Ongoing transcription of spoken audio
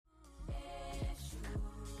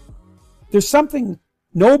There's something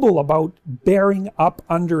noble about bearing up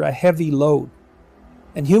under a heavy load.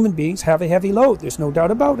 And human beings have a heavy load. There's no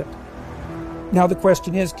doubt about it. Now the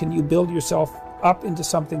question is, can you build yourself up into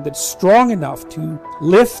something that's strong enough to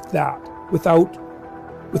lift that without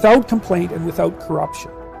complaint and without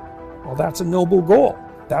corruption? Well, that's a noble goal.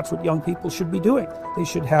 That's what young people should be doing. They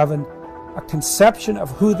should have a conception of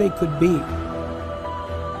who they could be.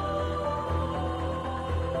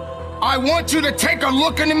 I want you to take a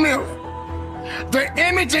look in the mirror. The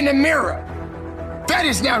image in the mirror, that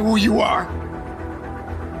is not who you are.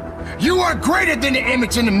 You are greater than the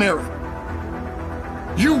image in the mirror.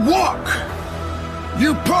 You walk,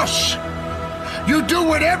 you push, you do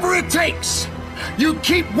whatever it takes. You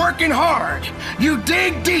keep working hard, you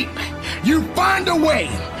dig deep, you find a way,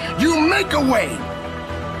 you make a way.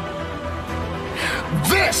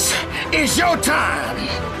 This is your time.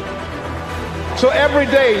 So every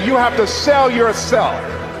day you have to sell yourself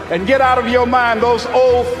and get out of your mind those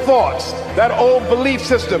old thoughts, that old belief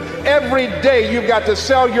system. Every day you've got to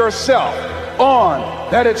sell yourself on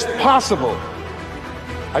that it's possible.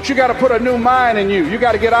 That you got to put a new mind in you. You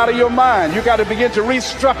got to get out of your mind. You got to begin to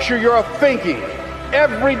restructure your thinking.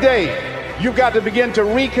 Every day you've got to begin to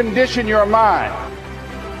recondition your mind.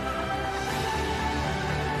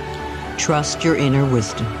 Trust your inner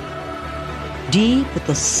wisdom. Deep at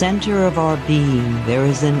the center of our being, there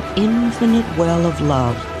is an infinite well of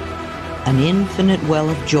love, an infinite well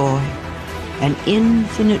of joy, an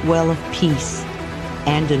infinite well of peace,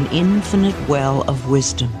 and an infinite well of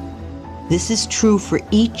wisdom. This is true for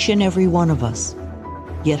each and every one of us.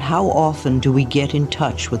 Yet how often do we get in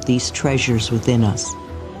touch with these treasures within us?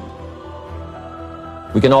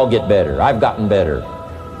 We can all get better. I've gotten better.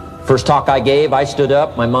 First talk I gave, I stood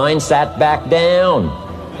up, my mind sat back down.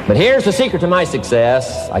 But here's the secret to my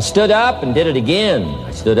success. I stood up and did it again.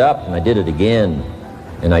 I stood up and I did it again.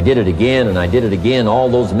 And I did it again and I did it again all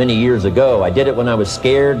those many years ago. I did it when I was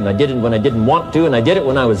scared, and I did it when I didn't want to, and I did it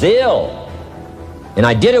when I was ill. And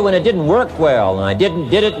I did it when it didn't work well, and I did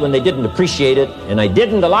it when they didn't appreciate it, and I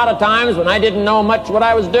didn't a lot of times when I didn't know much what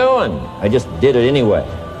I was doing. I just did it anyway.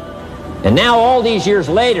 And now all these years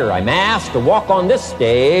later, I'm asked to walk on this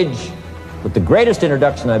stage with the greatest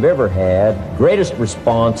introduction I've ever had, greatest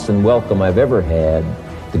response and welcome I've ever had,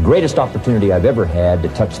 the greatest opportunity I've ever had to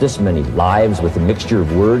touch this many lives with a mixture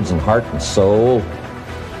of words and heart and soul.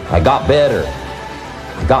 I got better.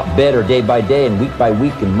 I got better day by day and week by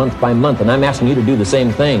week and month by month, and I'm asking you to do the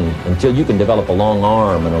same thing until you can develop a long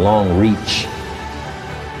arm and a long reach.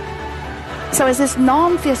 So as this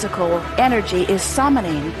non-physical energy is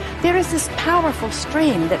summoning, there is this powerful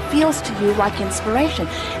stream that feels to you like inspiration.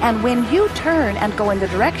 And when you turn and go in the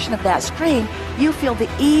direction of that stream, you feel the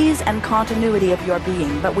ease and continuity of your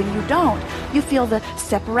being. But when you don't, you feel the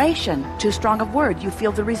separation, too strong of word, you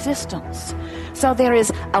feel the resistance. So there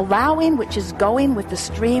is allowing, which is going with the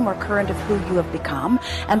stream or current of who you have become,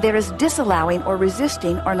 and there is disallowing or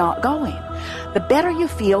resisting or not going. The better you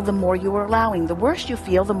feel, the more you are allowing. The worse you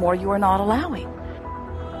feel, the more you are not allowing.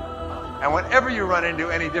 And whenever you run into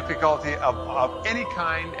any difficulty of any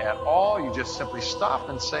kind at all, you just simply stop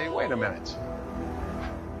and say, wait a minute.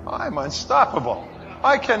 I'm unstoppable.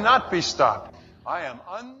 I cannot be stopped. I am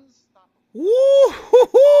unstoppable.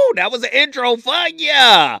 Woo-hoo-hoo! That was the intro for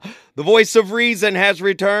ya. The voice of reason has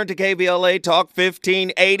returned to KBLA Talk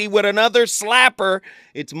 1580 with another slapper.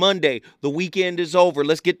 It's Monday. The weekend is over.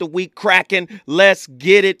 Let's get the week cracking. Let's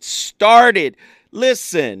get it started.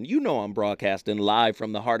 Listen, you know I'm broadcasting live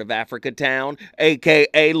from the heart of Africa Town,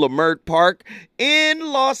 a.k.a. Lamert Park, in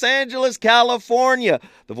Los Angeles, California.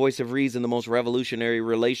 The voice of reason, the most revolutionary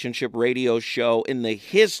relationship radio show in the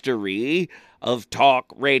history of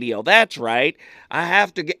talk radio. That's right. I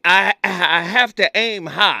have to aim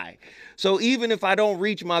high. So even if I don't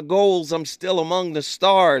reach my goals, I'm still among the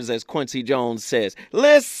stars, as Quincy Jones says.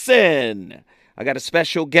 Listen, I got a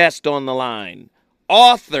special guest on the line,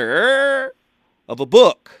 author of a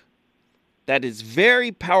book that is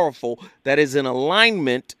very powerful, that is in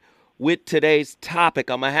alignment with today's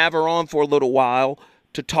topic. I'm going to have her on for a little while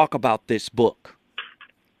to talk about this book.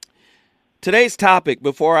 Today's topic,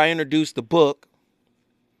 before I introduce the book,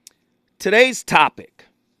 today's topic,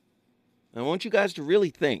 I want you guys to really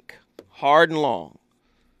think hard and long.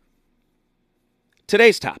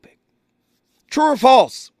 Today's topic, true or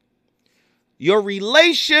false? Your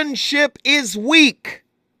relationship is weak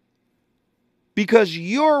because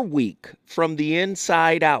you're weak from the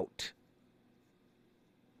inside out.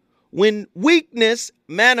 When weakness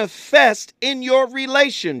manifests in your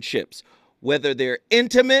relationships, whether they're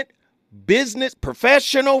intimate, business,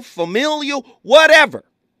 professional, familial, whatever.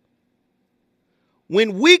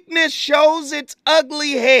 When weakness shows its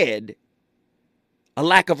ugly head, a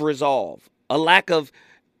lack of resolve, a lack of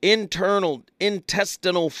internal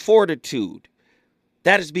intestinal fortitude.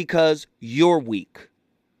 That is because you're weak.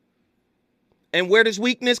 And where does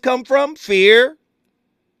weakness come from? Fear.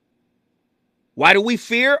 Why do we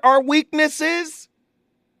fear our weaknesses?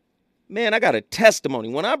 Man, I got a testimony.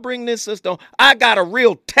 When I bring this system, I got a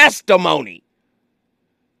real testimony.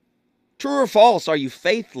 True or false, are you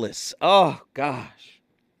faithless? Oh, gosh.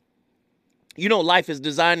 You know life is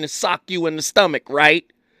designed to sock you in the stomach, right?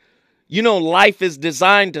 You know life is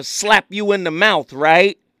designed to slap you in the mouth,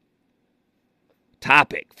 right?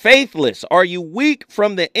 Topic. Faithless. Are you weak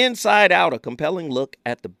from the inside out? A compelling look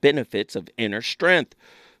at the benefits of inner strength.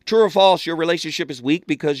 True or false, your relationship is weak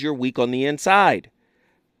because you're weak on the inside.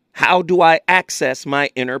 How do I access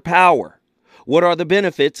my inner power? What are the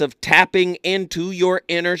benefits of tapping into your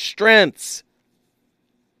inner strengths?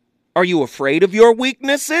 Are you afraid of your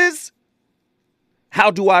weaknesses? How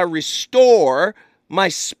do I restore my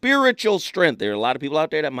spiritual strength? There are a lot of people out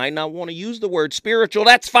there that might not want to use the word spiritual.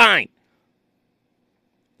 That's fine.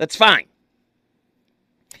 That's fine.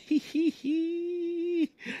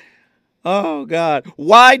 Oh, God.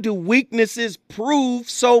 Why do weaknesses prove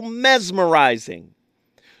so mesmerizing?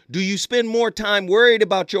 Do you spend more time worried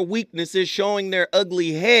about your weaknesses showing their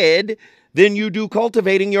ugly head than you do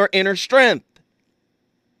cultivating your inner strength?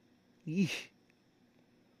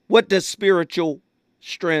 What does spiritual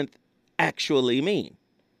strength actually mean?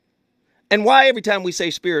 And why every time we say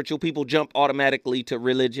spiritual, people jump automatically to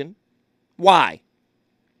religion? Why?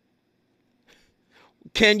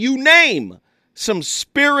 Can you name some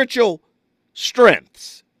spiritual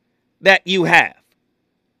strengths that you have?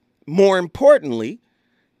 More importantly,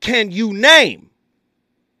 can you name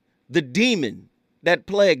the demon that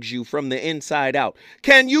plagues you from the inside out?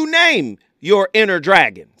 Can you name your inner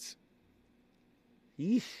dragons?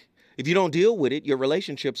 If you don't deal with it, your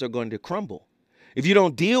relationships are going to crumble. If you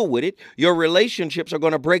don't deal with it, your relationships are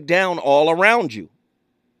going to break down all around you.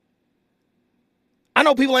 I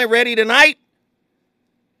know people ain't ready tonight.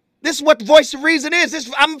 This is what the voice of reason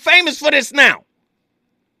is. I'm famous for this now.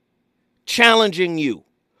 Challenging you.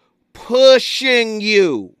 Pushing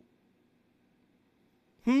you.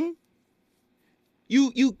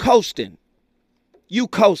 You coasting. You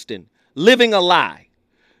coasting. Living a lie.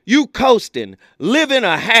 You coasting. Living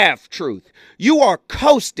a half-truth. You are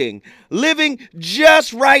coasting. Living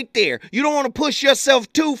just right there. You don't want to push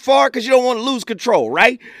yourself too far because you don't want to lose control,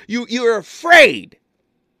 right? You're afraid.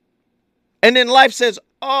 And then life says,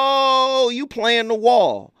 oh, you playing the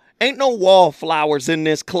wall. Ain't no wallflowers in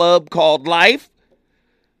this club called life.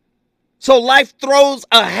 So life throws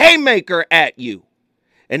a haymaker at you.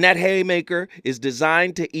 And that haymaker is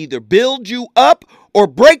designed to either build you up or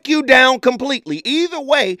break you down completely. Either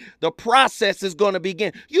way, the process is going to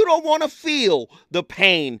begin. You don't want to feel the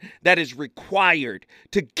pain that is required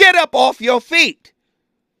to get up off your feet.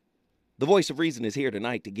 The voice of reason is here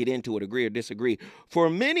tonight to get into it, agree or disagree. For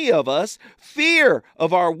many of us, fear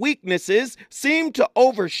of our weaknesses seem to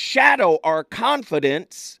overshadow our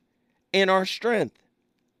confidence in our strength.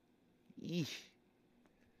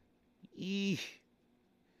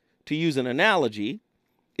 To use an analogy,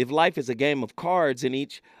 if life is a game of cards and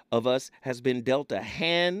each of us has been dealt a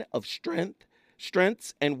hand of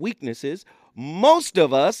strengths and weaknesses, most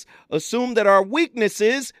of us assume that our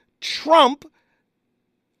weaknesses trump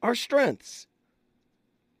our strengths.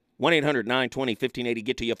 1-800-920-1580.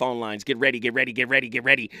 Get to your phone lines. Get ready, get ready, get ready, get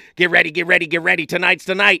ready, get ready, get ready, get ready. Tonight's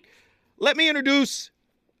tonight. Let me introduce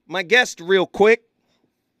my guest real quick.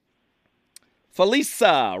 Faithless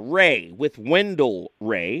Ray with Wendell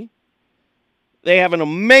Ray. They have an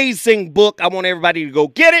amazing book. I want everybody to go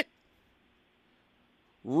get it.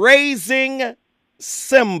 Raising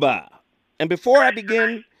Simba. And before I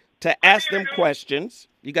begin to ask them questions,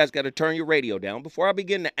 you guys got to turn your radio down. Before I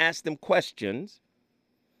begin to ask them questions,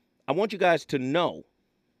 I want you guys to know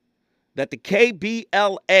that the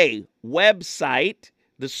KBLA website,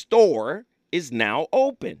 the store, is now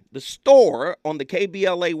open. The store on the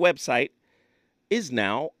KBLA website is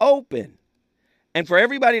now open. And for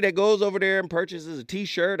everybody that goes over there and purchases a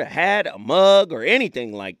t-shirt, a hat, a mug, or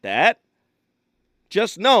anything like that,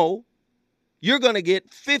 just know you're going to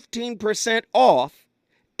get 15% off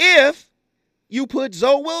if you put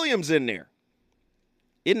Zoe Williams in there.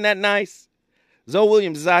 Isn't that nice? Zoe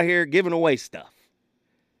Williams is out here giving away stuff,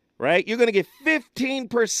 right? You're going to get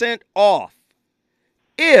 15% off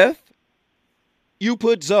if you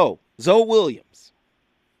put Zoe Williams,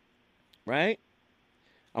 right?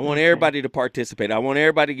 I want everybody to participate. I want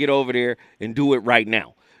everybody to get over there and do it right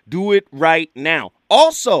now. Do it right now.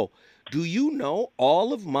 Also, do you know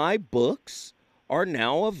all of my books are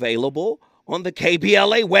now available on the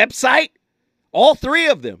KBLA website? All three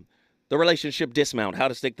of them. The relationship dismount, how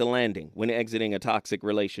to stick the landing when exiting a toxic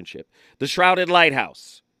relationship. The shrouded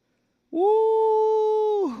lighthouse.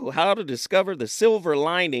 Woo! How to discover the silver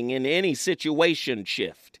lining in any situation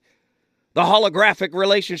shift. The holographic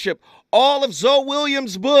relationship. All of Zoe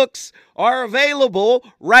Williams' books are available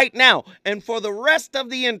right now. And for the rest of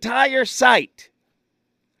the entire site,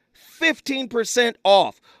 15%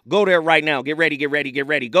 off. Go there right now. Get ready, get ready, get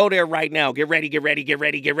ready. Go there right now. Get ready, get ready, get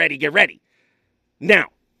ready, get ready, get ready. Now,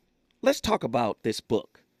 let's talk about this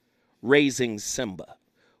book, Raising Simba,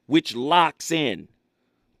 which locks in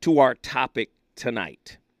to our topic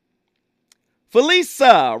tonight.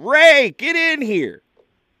 Felisa, Ray, get in here.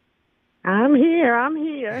 I'm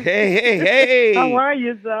here. Hey. How are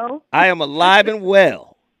you, Zoe? I am alive and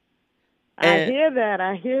well. I hear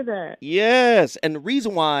that. Yes, and the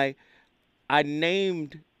reason why I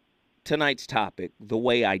named tonight's topic the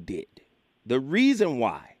way I did, the reason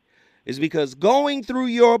why is because going through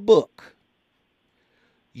your book,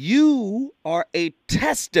 you are a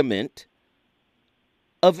testament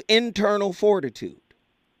of internal fortitude.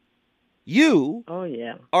 You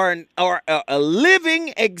are a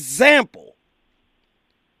living example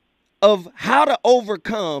of how to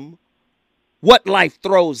overcome what life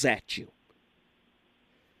throws at you.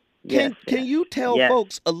 Can you tell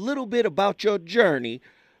folks a little bit about your journey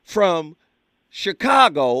from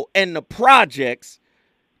Chicago and the projects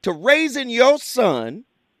to raising your son?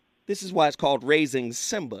 This is why it's called Raising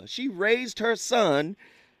Simba. She raised her son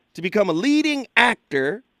to become a leading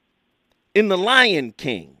actor in The Lion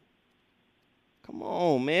King. Come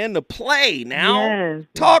on, man, the play now. Yes.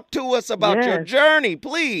 Talk to us about your journey,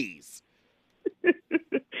 please.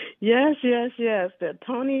 Yes. The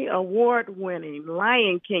Tony Award-winning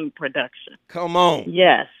Lion King production. Come on.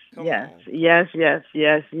 Yes. Come on. Yes.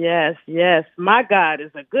 My God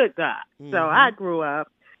is a good God. Mm-hmm. So I grew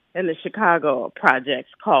up in the Chicago projects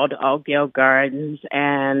called Altgeld Gardens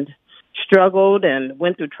and struggled and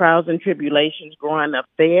went through trials and tribulations growing up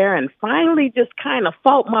there and finally just kind of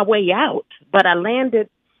fought my way out. But I landed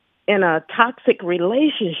in a toxic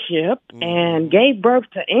relationship and gave birth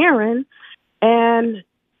to Aaron. And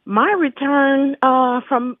my return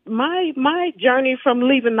from my journey from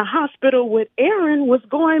leaving the hospital with Aaron was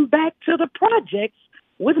going back to the projects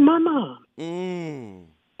with my mom.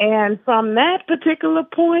 And from that particular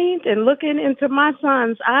point and looking into my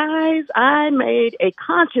son's eyes, I made a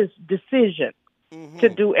conscious decision to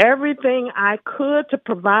do everything I could to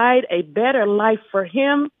provide a better life for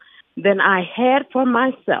him than I had for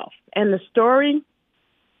myself. And the story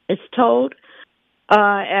is told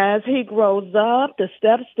as he grows up, the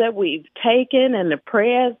steps that we've taken and the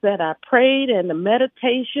prayers that I prayed and the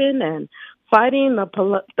meditation and fighting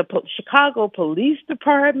the Chicago Police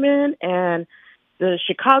Department and the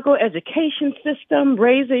Chicago education system,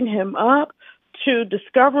 raising him up to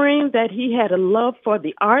discovering that he had a love for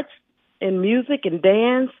the arts and music and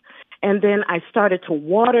dance. And then I started to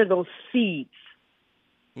water those seeds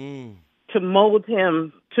to mold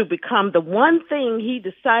him to become the one thing he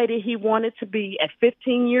decided he wanted to be at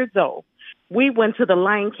 15 years old. We went to the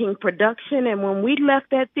Lion King production, and when we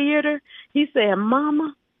left that theater, he said,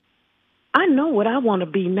 "Mama, I know what I want to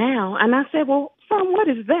be now." And I said, "Well, son, what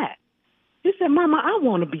is that?" He said, "Mama, I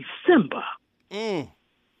want to be Simba." And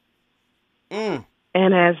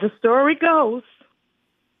as the story goes,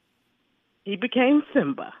 he became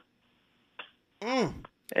Simba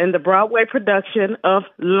in the Broadway production of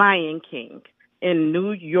Lion King in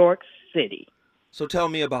New York City. So tell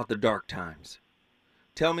me about the dark times.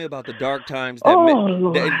 Tell me about the dark times.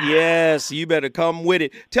 Yes, you better come with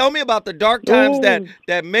it. Tell me about the dark times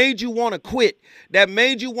that made you want to quit, that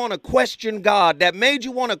made you want to question God, that made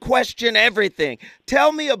you want to question everything.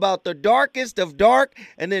 Tell me about the darkest of dark,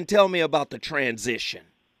 and then tell me about the transition.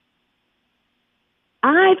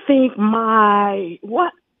 I think my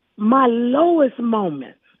lowest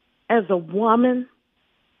moment as a woman,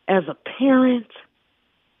 as a parent,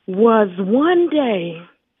 was one day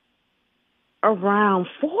around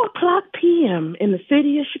 4:00 p.m. in the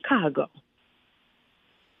city of Chicago.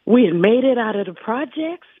 We had made it out of the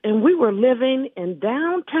projects, and we were living in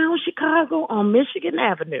downtown Chicago on Michigan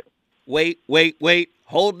Avenue. Wait.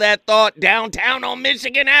 Hold that thought. Downtown on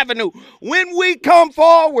Michigan Avenue. When we come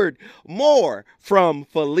forward, more from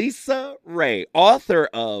Felisa Ray, author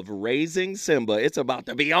of Raising Simba. It's about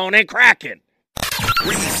to be on and cracking.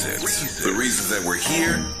 Reasons. The reasons that we're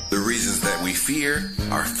here, the reasons that we fear,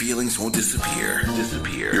 our feelings won't disappear.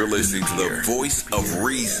 You're listening to the Voice of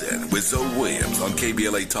Reason with Zoe Williams on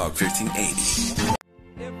KBLA Talk 1580.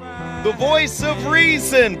 The Voice of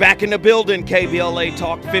Reason, back in the building, KBLA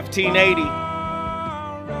Talk 1580.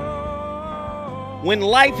 When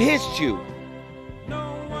life hits you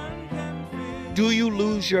Do you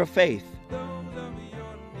lose your faith?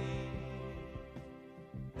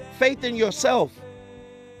 Faith in yourself.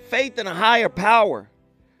 Faith in a higher power.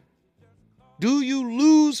 Do you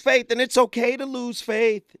lose faith? And it's okay to lose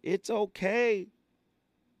faith. It's okay.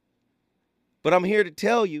 But I'm here to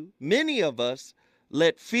tell you, many of us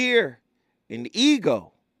let fear and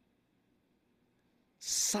ego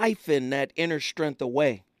siphon that inner strength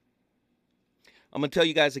away. I'm going to tell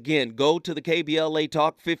you guys again, go to the KBLA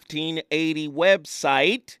Talk 1580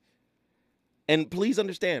 website. And please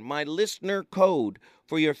understand, my listener code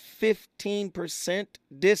for your 15%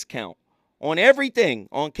 discount on everything,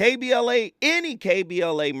 on KBLA, any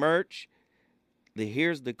KBLA merch,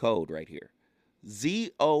 here's the code right here.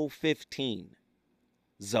 ZO15.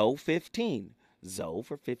 ZO15. ZO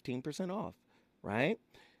for 15% off, right?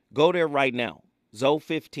 Go there right now.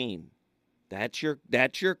 ZO15. That's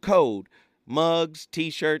your code. Mugs,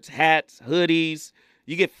 t-shirts, hats, hoodies.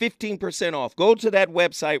 You get 15% off. Go to that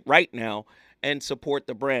website right now and support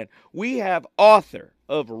the brand. We have author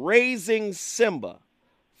of Raising Simba,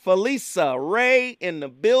 Felisa Ray, in the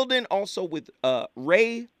building, also with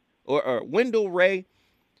Ray or Wendell Ray.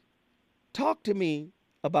 Talk to me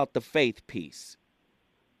about the faith piece.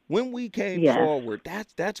 When we came forward,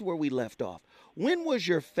 that's where we left off. When was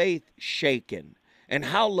your faith shaken, and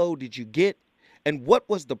how low did you get, and what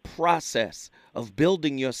was the process of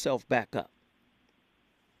building yourself back up?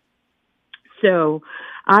 So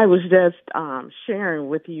I was just sharing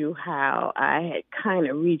with you how I had kind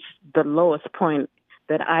of reached the lowest point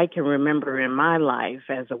that I can remember in my life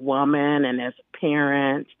as a woman and as a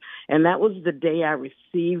parent. And that was the day I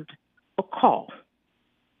received a call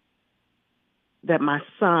that my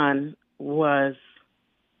son was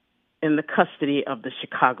in the custody of the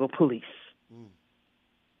Chicago police.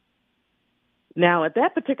 Now, at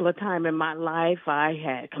that particular time in my life, I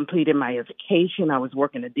had completed my education. I was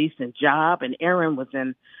working a decent job, and Aaron was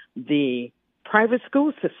in the private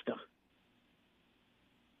school system.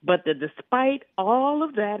 But despite all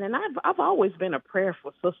of that, and I've always been a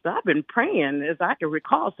prayerful sister. I've been praying, as I can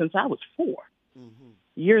recall, since I was 4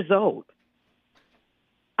 years old.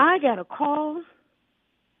 I got a call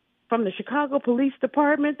from the Chicago Police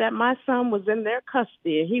Department that my son was in their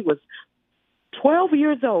custody. He was 12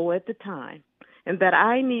 years old at the time, and that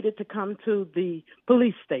I needed to come to the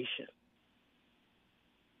police station.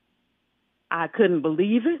 I couldn't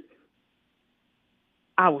believe it.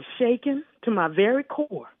 I was shaken to my very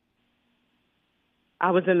core. I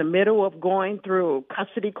was in the middle of going through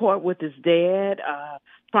custody court with his dad,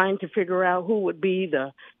 trying to figure out who would be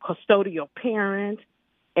the custodial parent,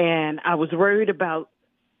 and I was worried about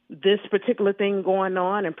this particular thing going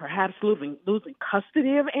on and perhaps losing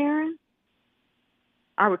custody of Aaron.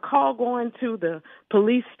 I recall going to the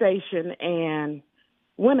police station, and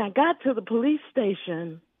when I got to the police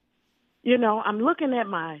station, you know, I'm looking at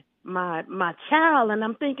my child, and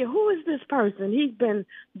I'm thinking, who is this person? He's been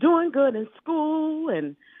doing good in school,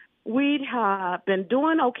 and we'd been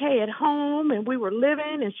doing okay at home, and we were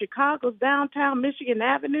living in Chicago's downtown Michigan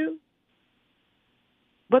Avenue.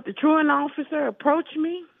 But the truant officer approached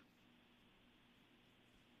me.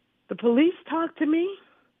 The police talked to me.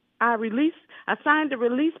 I signed the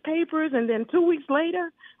release papers, and then 2 weeks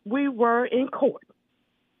later, we were in court.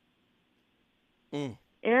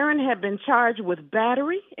 Aaron had been charged with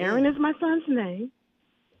battery. Aaron is my son's name.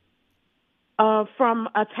 From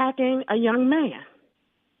attacking a young man.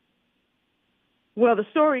 Well, the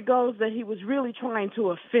story goes that he was really trying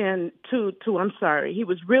to he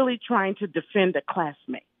was really trying to defend a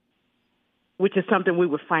classmate, which is something we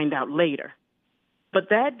would find out later. But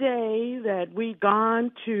that day that we'd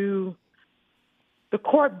gone to the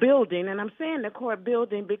court building, and I'm saying the court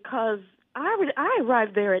building because I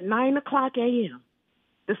arrived there at 9:00 a.m.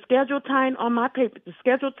 The scheduled time on my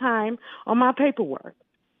paperwork.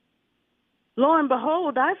 Lo and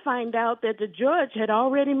behold, I find out that the judge had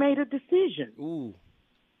already made a decision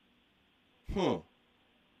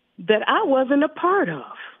that I wasn't a part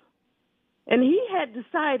of. And he had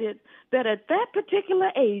decided that at that particular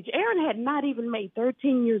age, Aaron had not even made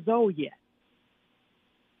 13 years old yet,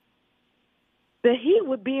 that he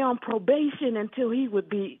would be on probation until he would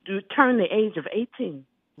turn the age of 18.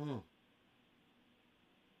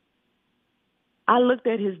 I looked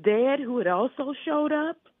at his dad, who had also showed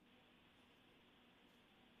up,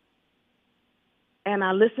 and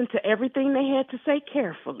I listened to everything they had to say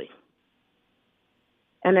carefully.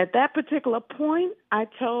 And at that particular point, I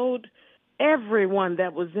told everyone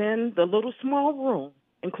that was in the little small room,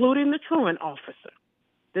 including the truant officer,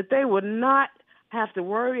 that they would not have to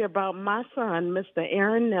worry about my son, Mr.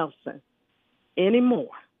 Aaron Nelson,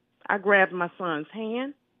 anymore. I grabbed my son's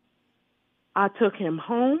hand. I took him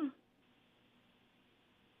home.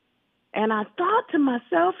 And I thought to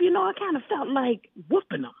myself, I kind of felt like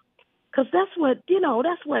whooping them. Because that's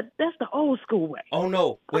the old school way. Oh,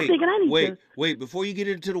 no. I'm thinking I need Wait. Before you get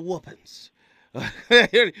into the whoopings.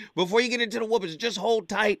 Before you get into the whoopings, just hold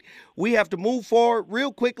tight. We have to move forward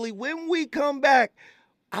real quickly. When we come back,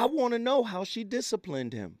 I want to know how she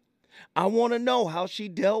disciplined him. I want to know how she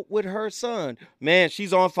dealt with her son. Man,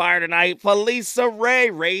 she's on fire tonight. Faithless Ray,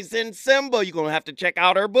 Raising Simba. You're going to have to check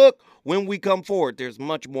out her book when we come forward. There's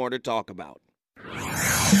much more to talk about.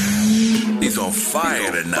 He's on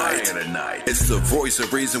fire tonight. It's the Voice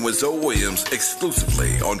of Reason with Zoe Williams,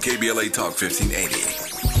 exclusively on KBLA Talk 1580.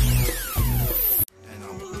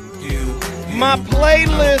 My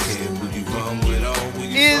playlist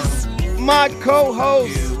is my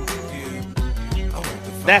co-host.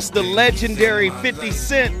 That's the legendary 50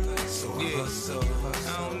 Cent.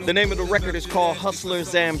 The name of the record is called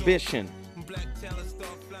Hustler's Ambition.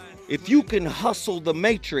 If you can hustle the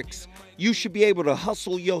matrix, you should be able to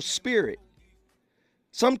hustle your spirit.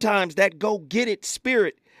 Sometimes that go-get-it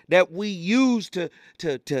spirit that we use to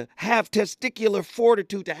have testicular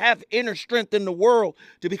fortitude, to have inner strength in the world,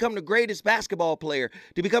 to become the greatest basketball player,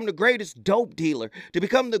 to become the greatest dope dealer, to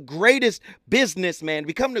become the greatest businessman,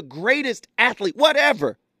 become the greatest athlete,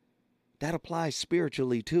 whatever. That applies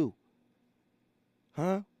spiritually too.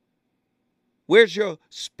 Huh? Where's your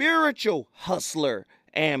spiritual hustler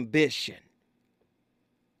ambition?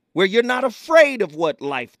 Where you're not afraid of what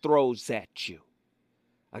life throws at you.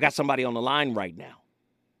 I got somebody on the line right now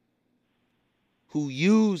who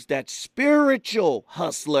used that spiritual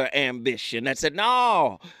hustler ambition that said,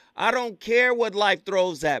 no, I don't care what life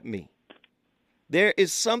throws at me. There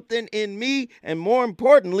is something in me, and more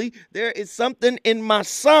importantly, there is something in my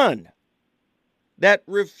son that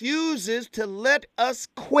refuses to let us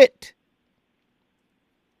quit.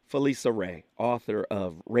 Faithless Ray, author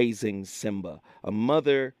of Raising Simba, a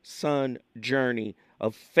mother-son journey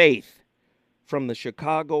of faith from the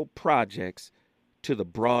Chicago projects to the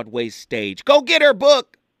Broadway stage. Go get her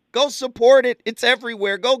book. Go support it. It's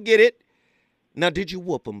everywhere. Go get it. Now, did you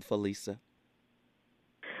whoop him, Faithless?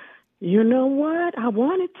 You know what? I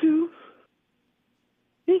wanted to.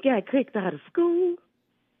 He got kicked out of school.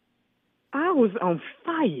 I was on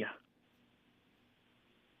fire.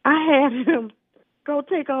 I had him go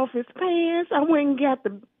take off his pants. I went and got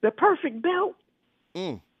the perfect belt.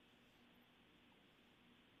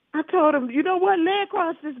 I told him, you know what, lay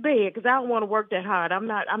across this bed because I don't want to work that hard. I'm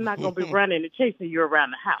not going to be running and chasing you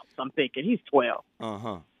around the house. I'm thinking he's 12.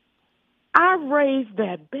 I raised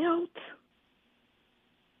that belt.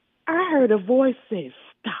 I heard a voice say,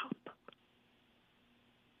 stop.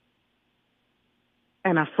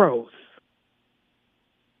 And I froze.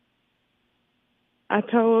 I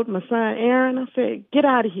told my son, Aaron, I said, get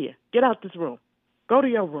out of here. Get out this room. Go to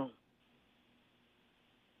your room.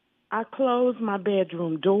 I closed my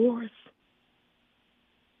bedroom doors.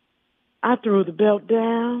 I threw the belt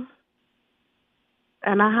down,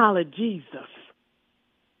 and I hollered, Jesus,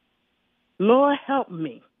 Lord, help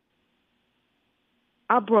me.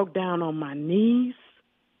 I broke down on my knees,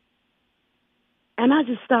 and I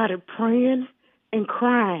just started praying and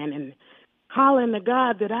crying and hollering to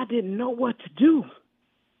God that I didn't know what to do.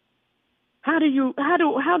 How do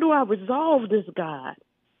I resolve this, God?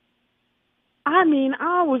 I mean,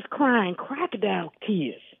 I was crying crocodile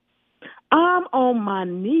tears. I'm on my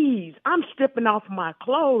knees. I'm stripping off my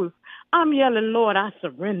clothes. I'm yelling, Lord, I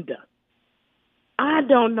surrender. I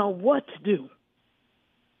don't know what to do.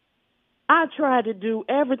 I tried to do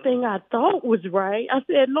everything I thought was right. I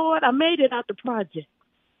said, Lord, I made it out the project.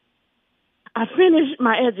 I finished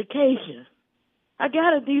my education. I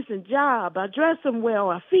got a decent job. I dress them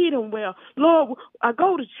well. I feed them well. Lord, I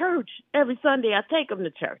go to church every Sunday. I take them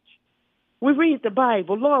to church. We read the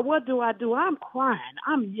Bible. Lord, what do? I'm crying.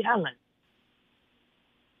 I'm yelling.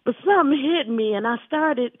 But something hit me, and I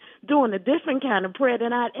started doing a different kind of prayer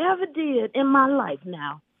than I'd ever did in my life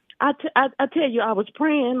now. I tell you, I was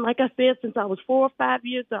praying, like I said, since I was 4 or 5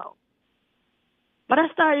 years old. But I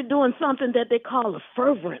started doing something that they call a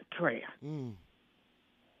fervent prayer.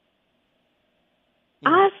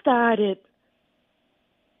 I started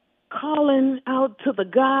calling out to the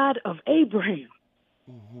God of Abraham,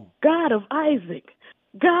 God of Isaac,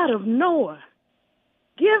 God of Noah.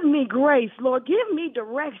 Give me grace, Lord. Give me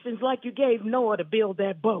directions like you gave Noah to build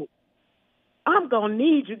that boat. I'm going to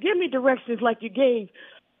need you. Give me directions like you gave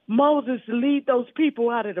Moses to lead those people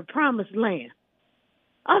out of the promised land.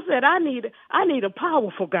 I said, I need a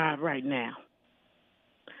powerful God right now.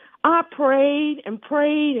 I prayed and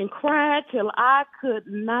prayed and cried till I could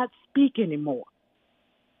not speak anymore.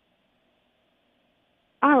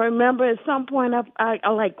 I remember at some point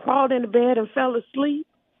I like crawled into bed and fell asleep.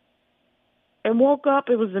 and woke up.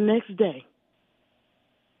 It was the next day.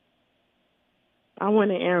 I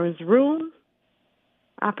went in Aaron's room.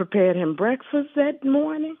 I prepared him breakfast that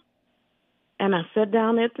morning, and I sat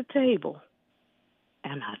down at the table,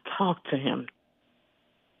 and I talked to him.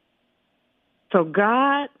 So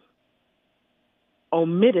God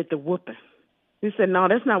omitted the whooping. He said, no,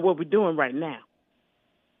 that's not what we're doing right now.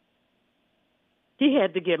 He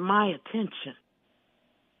had to get my attention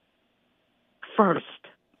first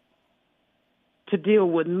to deal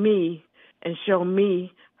with me and show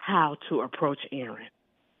me how to approach Aaron.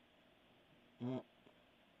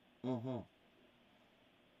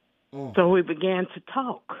 So we began to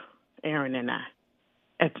talk, Aaron and I,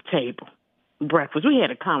 at the table, breakfast. We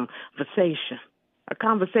had a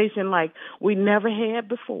conversation like we never had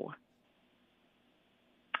before.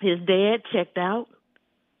 His dad checked out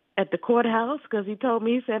at the courthouse because he told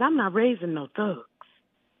me, he said, I'm not raising no thugs.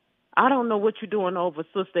 I don't know what you're doing over,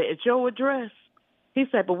 sister, at your address. He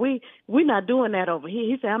said, but we're not doing that over here.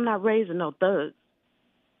 He said, I'm not raising no thugs.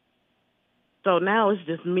 So now it's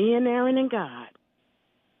just me and Aaron and God.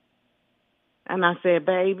 And I said,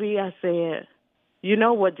 baby, you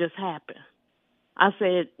know what just happened? I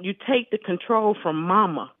said, you take the control from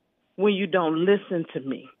mama when you don't listen to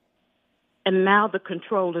me. And now the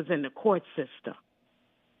control is in the court system.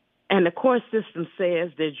 And the court system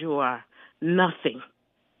says that you are nothing.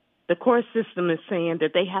 The court system is saying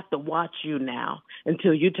that they have to watch you now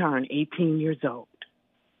until you turn 18 years old.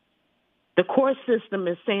 The court system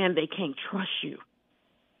is saying they can't trust you.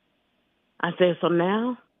 I said, so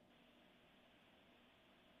now?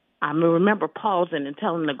 I remember pausing and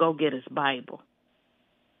telling him to go get his Bible.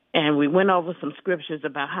 And we went over some scriptures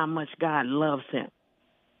about how much God loves him.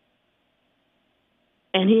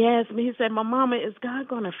 And he asked me, he said, my mama, is God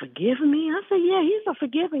going to forgive me? I said, yeah, he's a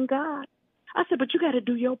forgiving God. I said, but you got to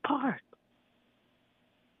do your part.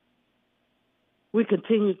 We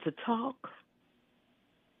continued to talk.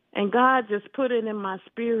 And God just put it in my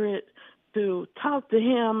spirit to talk to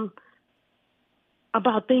him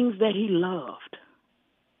about things that he loved.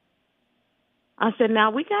 I said,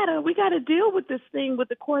 now we gotta deal with this thing with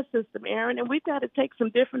the court system, Aaron, and we've got to take some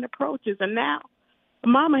different approaches. And now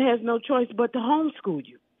mama has no choice but to homeschool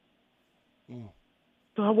you.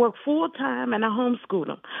 So I work full time and I homeschooled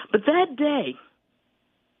him. But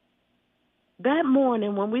that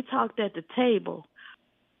morning when we talked at the table,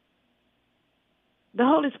 the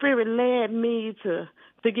Holy Spirit led me to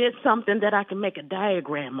get something that I can make a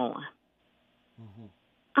diagram on.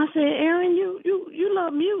 I said, Aaron, you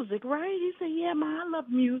love music, right? He said, yeah, Ma, I love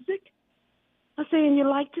music. I said, and you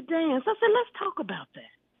like to dance. I said, let's talk about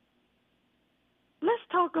that. Let's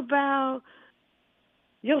talk about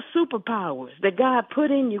your superpowers that God put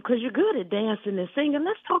in you because you're good at dancing and singing.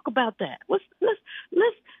 Let's talk about that. Let's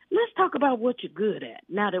talk about what you're good at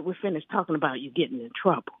now that we're finished talking about you getting in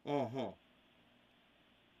trouble.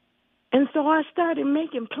 And so I started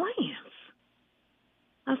making plans.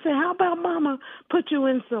 I said, how about Mama put you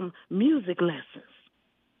in some music lessons?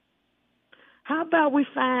 How about we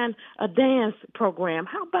find a dance program?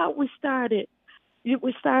 How about we start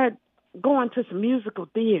going to some musical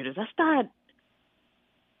theaters? I started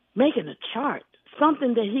making a chart,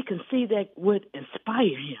 something that he can see that would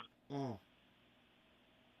inspire him.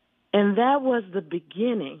 And that was the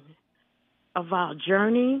beginning of our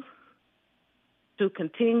journey to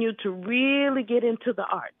continue to really get into the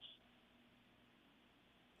arts.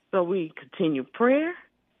 So we continue prayer,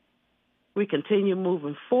 we continue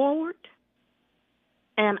moving forward,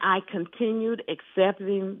 and I continued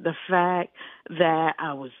accepting the fact that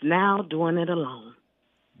I was now doing it alone.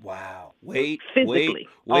 Wow. Wait.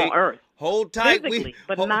 On earth. Hold tight. Physically,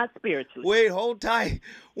 but not spiritually. Wait, hold tight.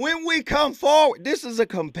 When we come forward, this is a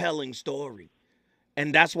compelling story.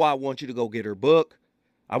 And that's why I want you to go get her book.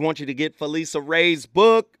 I want you to get Felisa Ray's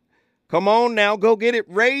book. Come on now, go get it.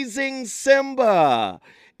 Raising Simba.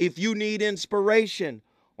 If you need inspiration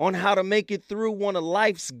on how to make it through one of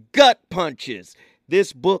life's gut punches,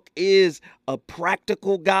 this book is a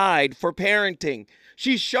practical guide for parenting.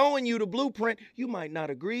 She's showing you the blueprint. You might not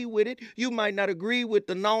agree with it. You might not agree with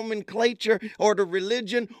the nomenclature or the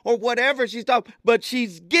religion or whatever she's talking, but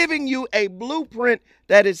she's giving you a blueprint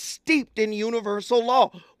that is steeped in universal law.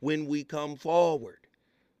 When we come forward,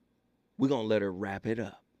 we're going to let her wrap it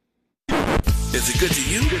up. Is it good to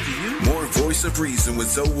you? More Voice of Reason with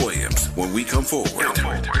Zoe Williams when we come forward.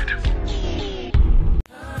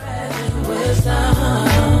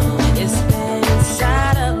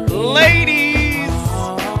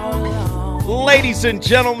 Ladies and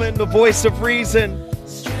gentlemen, the Voice of Reason,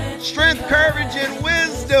 strength, courage, and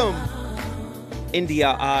wisdom.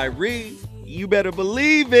 India Irie, you better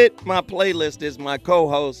believe it. My playlist is my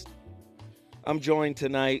co-host. I'm joined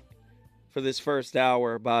tonight for this first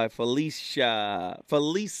hour by Felisa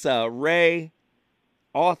Ray,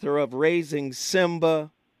 author of Raising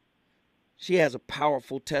Simba. She has a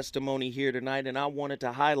powerful testimony here tonight, and I wanted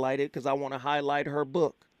to highlight it because I want to highlight her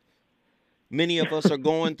book. Many of us are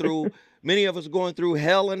going through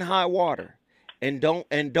hell and high water and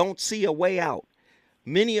don't see a way out.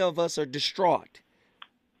 Many of us are distraught,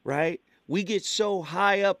 right? We get so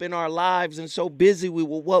high up in our lives and so busy with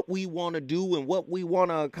what we want to do and what we want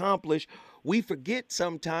to accomplish, we forget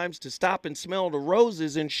sometimes to stop and smell the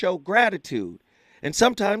roses and show gratitude. And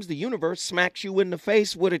sometimes the universe smacks you in the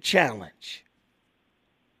face with a challenge.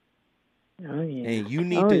 Oh yeah. And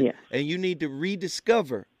you need to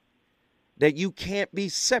rediscover that you can't be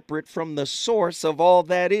separate from the source of all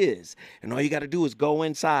that is. And all you got to do is go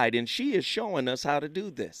inside. And she is showing us how to do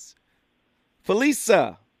this.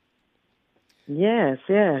 Felisa. Yes.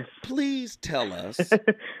 Please tell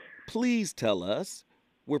us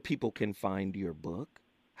where people can find your book,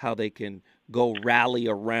 how they can go rally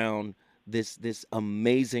around this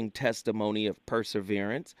amazing testimony of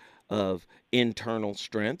perseverance, of internal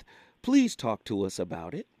strength. Please talk to us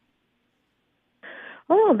about it.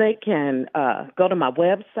 Oh, they can go to my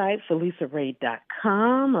website,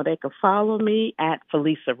 FelisaRay.com, or they can follow me at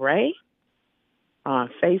Felisa Ray on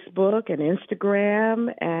Facebook and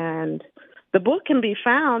Instagram. And the book can be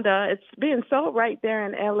found, it's being sold right there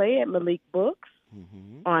in L.A. at Malik Books,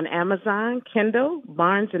 on Amazon, Kindle,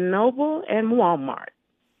 Barnes & Noble, and Walmart.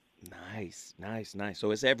 Nice.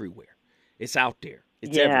 So it's everywhere. It's out there.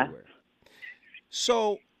 It's everywhere.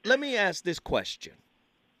 So let me ask this question,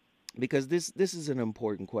 because this is an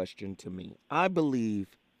important question to me. I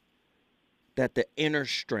believe that the inner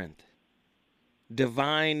strength,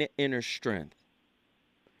 divine inner strength,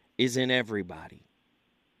 is in everybody.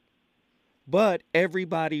 But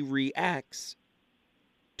everybody reacts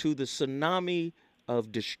to the tsunami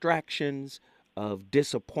of distractions, of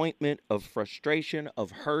disappointment, of frustration,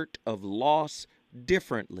 of hurt, of loss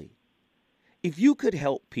differently. If you could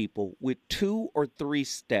help people with 2 or 3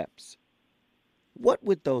 steps, what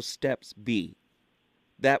would those steps be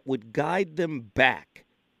that would guide them back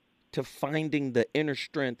to finding the inner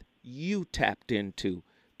strength you tapped into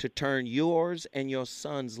to turn yours and your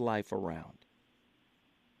son's life around?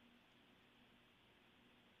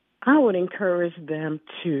 I would encourage them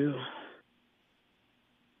to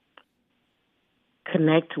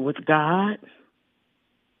connect with God,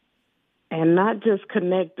 and not just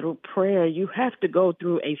connect through prayer. You have to go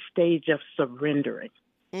through a stage of surrendering.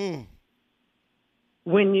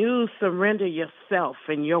 When you surrender yourself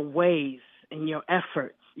and your ways and your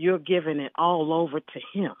efforts, you're giving it all over to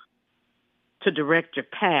Him to direct your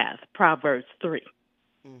path, Proverbs 3.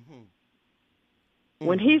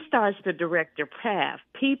 When He starts to direct your path,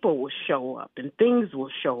 people will show up and things will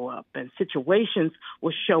show up and situations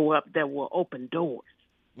will show up that will open doors.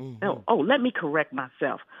 Let me correct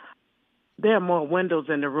myself. There are more windows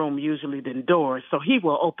in the room usually than doors, so He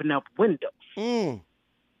will open up windows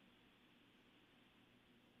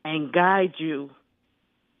and guide you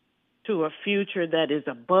to a future that is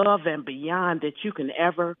above and beyond that you can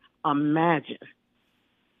ever imagine.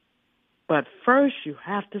 But first, you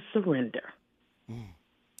have to surrender.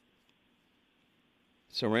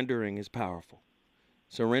 Surrendering is powerful.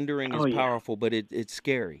 Surrendering is powerful, but it's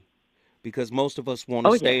scary because most of us want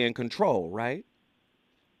to stay in control, right?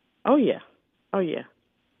 Oh yeah.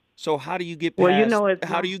 So how do you get past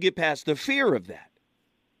do you get past the fear of that?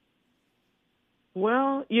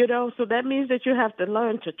 Well, so that means that you have to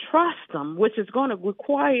learn to trust Him, which is going to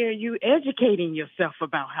require you educating yourself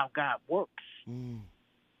about how God works.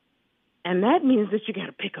 And that means that you got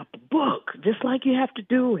to pick up a book, just like you have to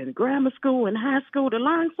do in grammar school and high school to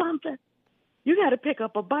learn something. You got to pick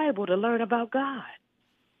up a Bible to learn about God.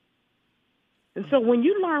 And so when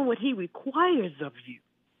you learn what He requires of you,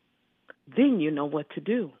 then you know what to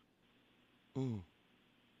do.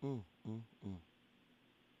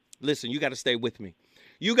 Listen, you got to stay with me.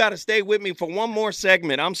 You got to stay with me for one more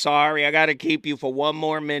segment. I'm sorry. I got to keep you for one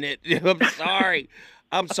more minute. I'm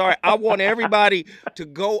sorry. I want everybody to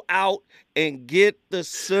go out and get the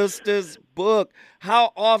sister's book.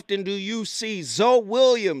 How often do you see Zoe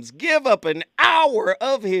Williams give up an hour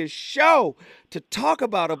of his show to talk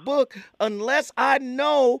about a book unless I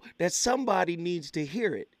know that somebody needs to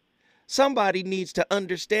hear it? Somebody needs to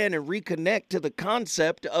understand and reconnect to the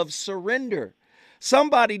concept of surrender.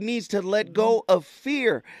 Somebody needs to let go of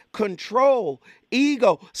fear, control,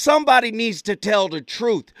 ego. Somebody needs to tell the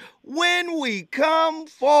truth. When we come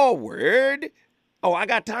forward, I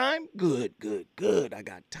got time? Good. I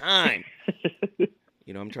got time.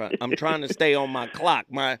 I'm trying to stay on my clock.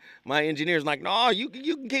 My engineer's like, no, you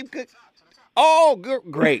can keep. Oh,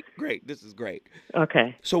 great. This is great.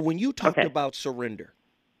 Okay. So when you talked about surrender,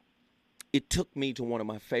 it took me to one of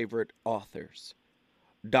my favorite authors,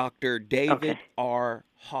 Dr. David R.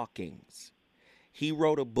 Hawkins. He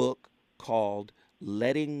wrote a book called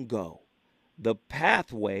Letting Go, The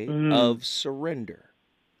Pathway of Surrender.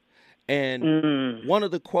 And one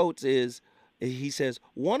of the quotes is, he says,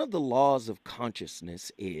 one of the laws of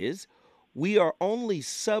consciousness is we are only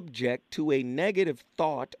subject to a negative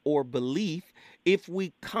thought or belief if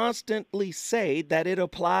we constantly say that it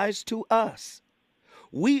applies to us.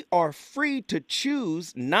 We are free to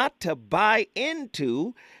choose not to buy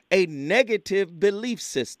into a negative belief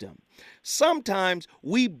system. Sometimes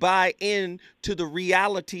we buy into the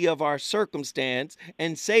reality of our circumstance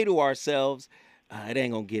and say to ourselves, it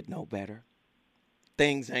ain't gonna get no better.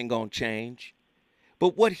 Things ain't gonna change.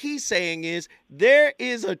 But what he's saying is there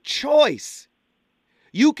is a choice.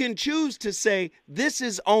 You can choose to say, this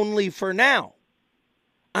is only for now.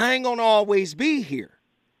 I ain't gonna always be here.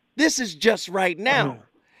 This is just right now.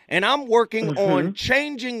 And I'm working on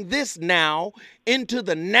changing this now into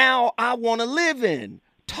the now I want to live in.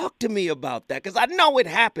 Talk to me about that, because I know it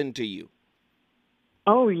happened to you.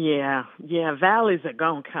 Oh, yeah. Yeah, valleys are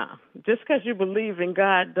going to come. Just because you believe in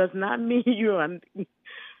God does not mean you are.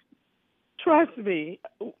 Trust me,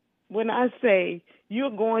 when I say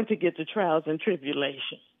you're going to get the trials and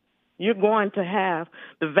tribulations, you're going to have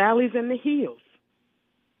the valleys and the hills.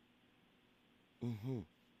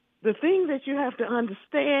 The thing that you have to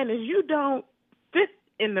understand is you don't sit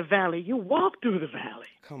in the valley. You walk through the valley.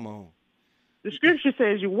 Come on. The scripture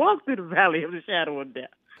says you walk through the valley of the shadow of death.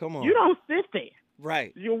 Come on. You don't sit there.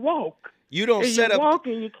 Right. You walk. You don't and set you up. walk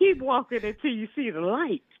and you keep walking until you see the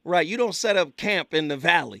light. Right. You don't set up camp in the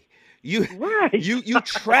valley. You right.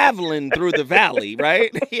 traveling through the valley,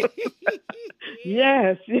 right?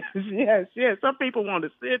 Yes. Some people want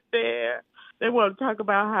to sit there. They want to talk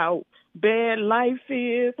about how bad life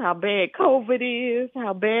is, how bad COVID is,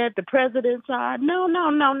 how bad the presidents are. No.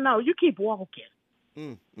 You keep walking.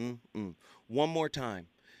 One more time.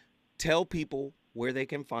 Tell people where they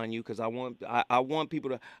can find you, because I want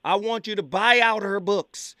you to buy out her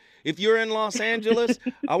books. If you're in Los Angeles,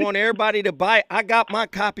 I want everybody to buy. I got my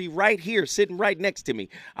copy right here, sitting right next to me.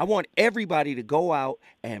 I want everybody to go out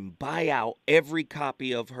and buy out every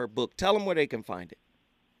copy of her book. Tell them where they can find it.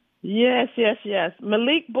 Yes.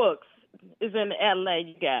 Malik Books is in LA.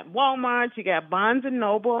 You got Walmart, you got Barnes &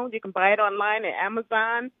 Noble. You can buy it online at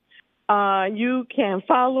Amazon. You can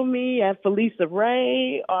follow me at Felisa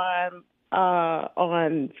Ray on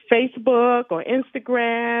Facebook or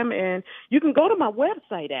Instagram, and you can go to my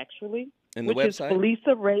website actually, which is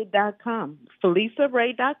FelisaRay.com.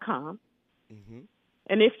 FelisaRay.com.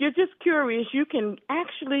 And if you're just curious, you can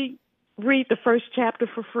actually read the first chapter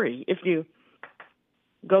for free if you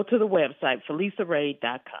go to the website,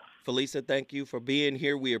 FelisaRay.com. Felisa, thank you for being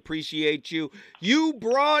here. We appreciate you. You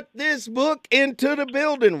brought this book into the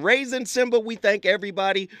building. Raising Simba, we thank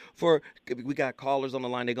everybody we got callers on the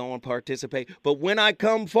line. They're going to participate. But when I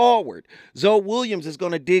come forward, Zoe Williams is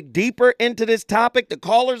going to dig deeper into this topic. The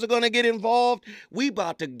callers are going to get involved. We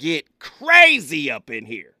about to get crazy up in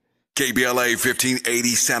here. KBLA 1580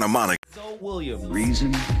 Santa Monica. Zoe Williams.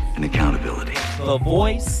 Reason and accountability. The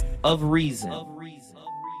voice of reason.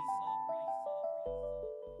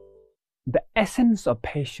 The essence of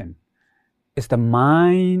patience is the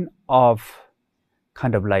mind of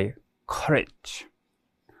kind of like courage,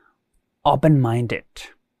 open-minded,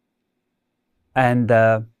 and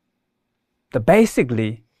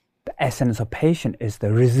basically the essence of patience is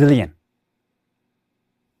the resilient.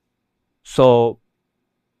 So,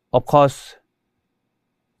 of course,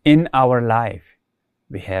 in our life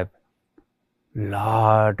we have a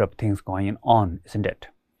lot of things going on, isn't it?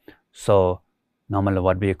 So normally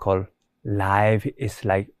what we call life is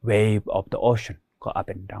like wave of the ocean, go up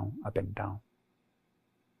and down, up and down.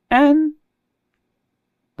 And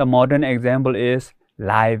the modern example is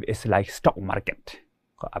life is like stock market,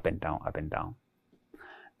 go up and down, up and down.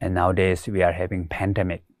 And nowadays we are having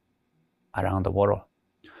pandemic around the world.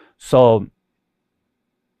 So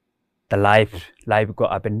the life go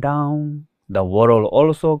up and down, the world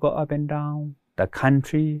also go up and down, the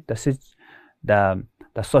country, the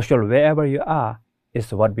social, wherever you are,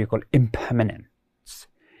 is what we call impermanence.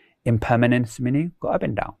 Impermanence meaning go up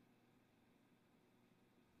and down.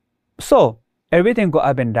 So everything go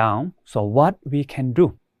up and down. So what we can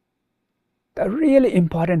do? The really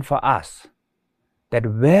important for us that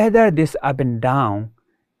whether this up and down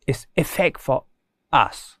is effect for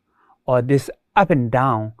us or this up and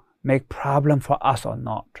down make problem for us or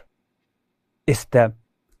not is the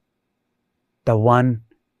one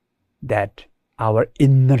that our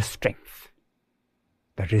inner strength.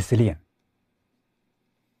 the resilience.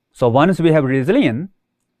 So once we have resilience,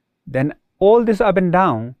 then all this up and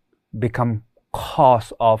down become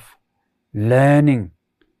cause of learning,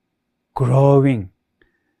 growing,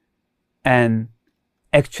 and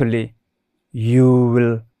actually you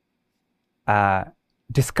will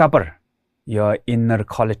discover your inner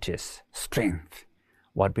qualities, strength,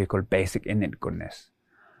 what we call basic innate goodness.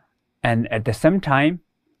 And at the same time,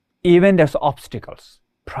 even there's obstacles,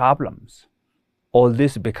 problems, all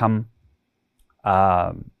this become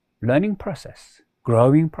learning process,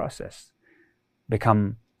 growing process,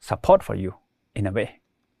 become support for you in a way.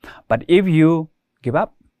 But if you give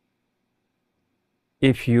up,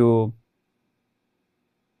 if you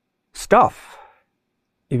stop,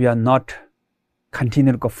 if you are not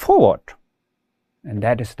continue to go forward, and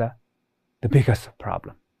that is the biggest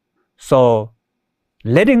problem. So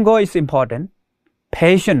letting go is important.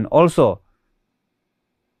 Patience also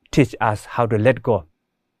teach us how to let go.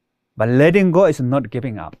 But letting go is not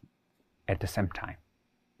giving up at the same time.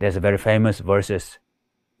 There's a very famous verses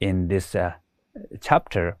in this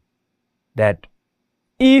chapter that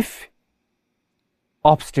if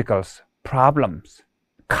obstacles, problems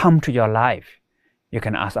come to your life, you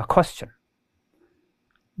can ask a question.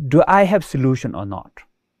 Do I have solution or not?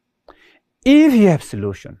 If you have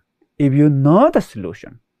solution, if you know the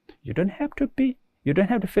solution, you don't have to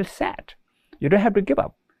feel sad. You don't have to give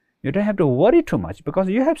up. You don't have to worry too much because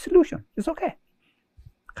you have solution. It's okay.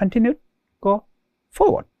 Continue, go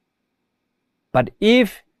forward. But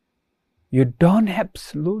if you don't have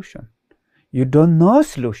solution, you don't know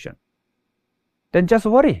solution, then just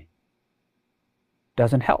worry.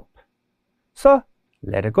 Doesn't help. So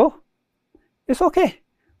let it go. It's okay.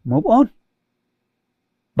 Move on.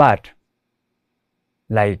 But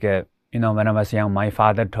like, when I was young, my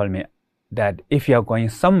father told me that if you're going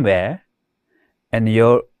somewhere and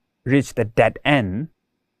you reach the dead end,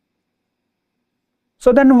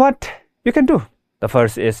 so then what you can do? The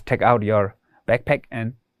first is take out your backpack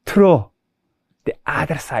and throw the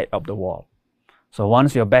other side of the wall. So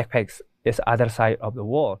once your backpack is other side of the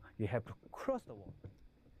wall, you have to cross the wall.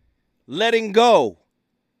 Letting go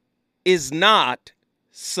is not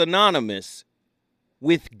synonymous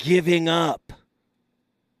with giving up.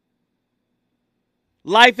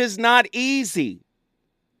 Life is not easy,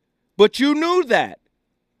 but you knew that,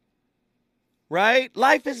 right?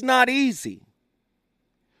 Life is not easy.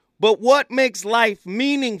 But what makes life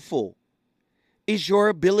meaningful is your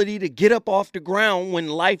ability to get up off the ground when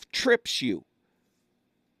life trips you.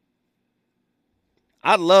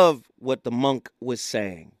 I love what the monk was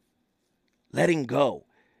saying. Letting go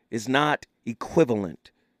is not equivalent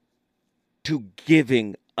to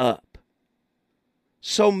giving up.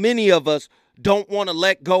 So many of us don't want to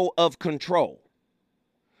let go of control.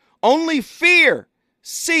 Only fear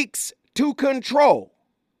seeks to control.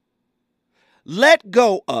 Let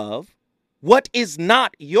go of what is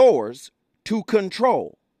not yours to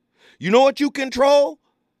control. You know what you control?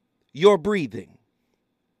 Your breathing.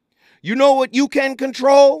 You know what you can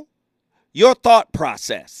control? Your thought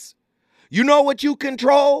process. You know what you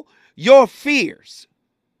control? Your fears.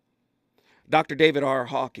 Dr. David R.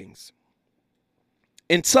 Hawkins.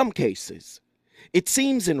 In some cases, it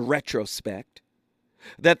seems in retrospect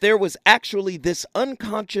that there was actually this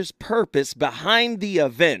unconscious purpose behind the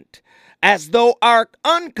event, as though our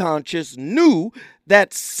unconscious knew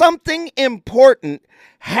that something important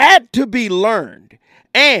had to be learned.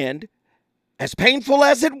 And as painful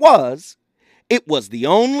as it was the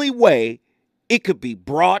only way it could be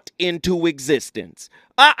brought into existence.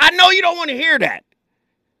 I know you don't want to hear that.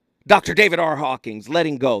 Dr. David R. Hawkins,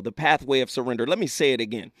 Letting Go, The Pathway of Surrender. Let me say it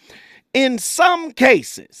again. In some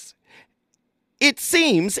cases, it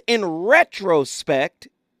seems in retrospect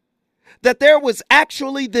that there was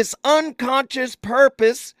actually this unconscious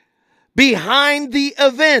purpose behind the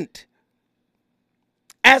event.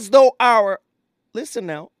 As though our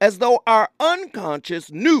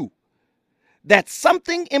unconscious knew that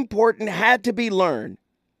something important had to be learned.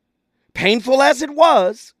 Painful as it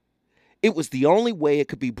was the only way it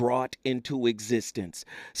could be brought into existence.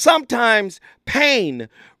 Sometimes pain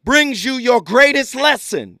brings you your greatest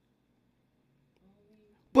lesson.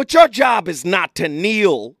 But your job is not to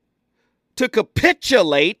kneel, to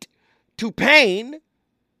capitulate to pain.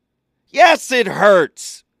 Yes, it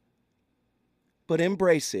hurts. But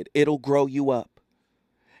embrace it. It'll grow you up.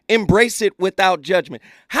 Embrace it without judgment.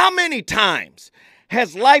 How many times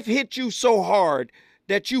has life hit you so hard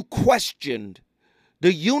that you questioned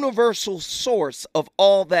the universal source of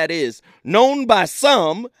all that is, known by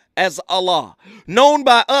some as Allah, known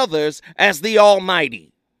by others as the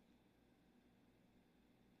Almighty,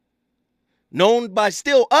 known by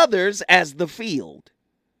still others as the field?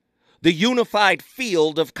 the unified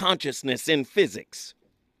field of consciousness in physics.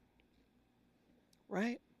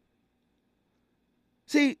 Right?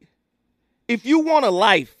 See, if you want a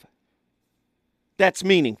life that's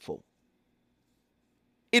meaningful,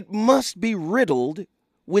 it must be riddled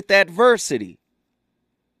with adversity.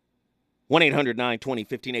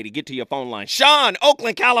 1-800-920-1580. Get to your phone line. Sean,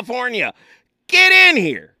 Oakland, California. Get in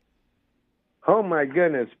here. Oh, my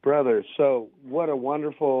goodness, brother. So what a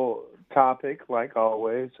wonderful topic, like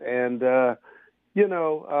always. And,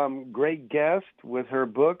 great guest with her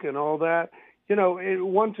book and all that.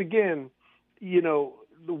 Once again, the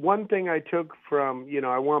one thing I took from,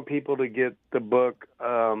 I want people to get the book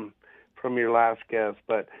from your last guest,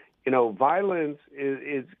 but, violence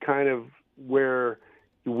is kind of where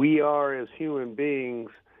we are as human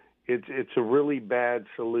beings. It's a really bad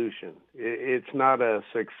solution. It's not a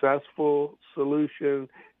successful solution.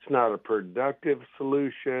 It's not a productive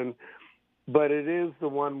solution, but it is the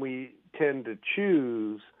one we tend to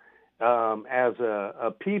choose as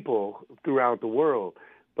a people throughout the world.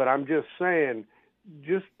 But I'm just saying,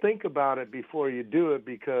 just think about it before you do it,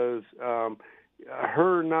 because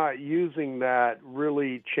her not using that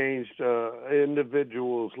really changed an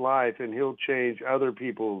individual's life, and he'll change other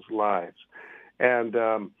people's lives. And,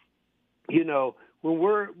 when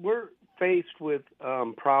we're faced with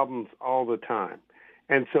problems all the time,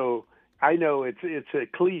 and so I know it's a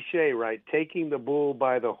cliche, right? Taking the bull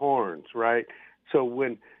by the horns, right? So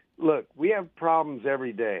we have problems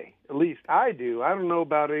every day. At least I do. I don't know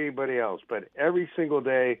about anybody else, but every single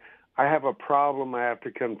day I have a problem I have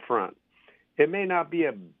to confront. It may not be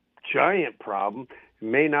a giant problem. It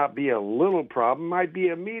may not be a little problem. It might be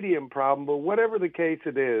a medium problem, but whatever the case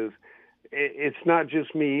it is, it's not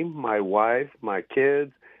just me, my wife, my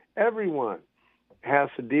kids. Everyone has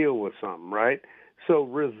to deal with something, right? So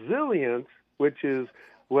resilience, which is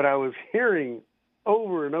what I was hearing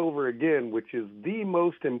over and over again, which is the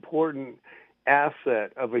most important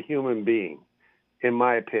asset of a human being, in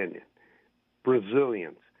my opinion.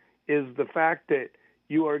 Resilience is the fact that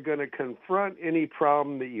you are going to confront any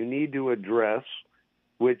problem that you need to address,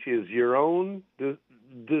 which is your own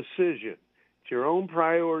decision. It's your own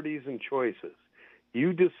priorities and choices.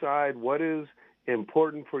 You decide what is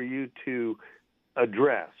important for you to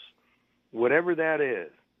address, whatever that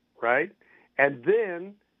is, right? And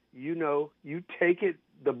then, you take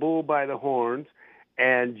the bull by the horns,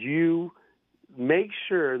 and you make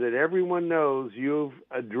sure that everyone knows you've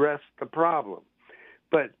addressed the problem.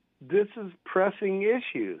 But this is pressing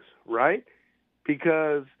issues, right?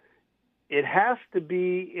 Because it has to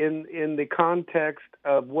be in the context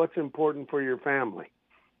of what's important for your family.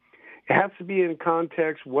 It has to be in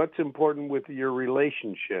context what's important with your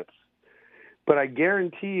relationships. But I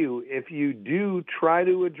guarantee you, if you do try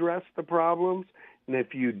to address the problems, and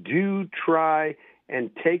if you do try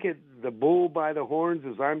and take the bull by the horns,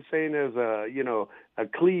 as I'm saying, as a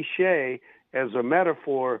cliche, as a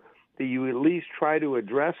metaphor, that you at least try to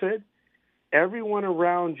address it, everyone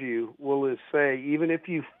around you will say, even if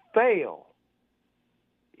you fail,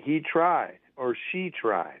 he tried or she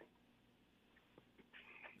tried.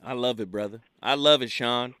 I love it, brother. I love it,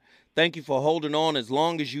 Sean. Thank you for holding on as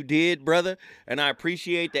long as you did, brother. And I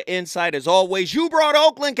appreciate the insight as always. You brought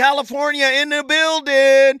Oakland, California in the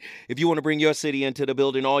building. If you want to bring your city into the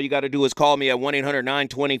building, all you got to do is call me at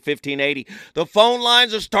 1-800-920-1580. The phone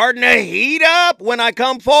lines are starting to heat up when I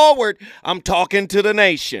come forward. I'm talking to the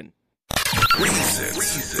nation. Reasons.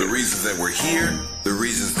 The reasons that we're here, the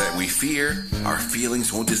reasons that we fear, our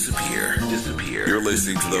feelings won't disappear. You're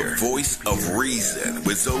listening to the voice of reason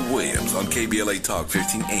with Zoe Williams on KBLA Talk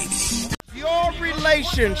 1580. Your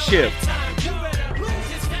relationship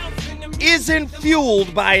isn't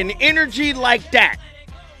fueled by an energy like that.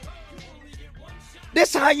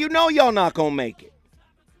 This how you know y'all not gonna make it.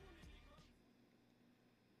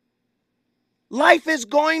 Life is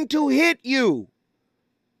going to hit you.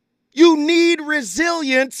 You need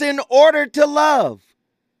resilience in order to love.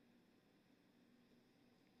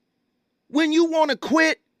 When you want to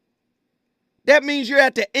quit, that means you're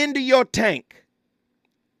at the end of your tank.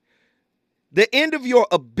 The end of your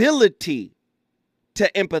ability to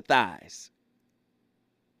empathize.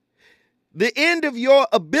 The end of your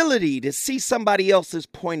ability to see somebody else's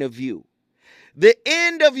point of view. The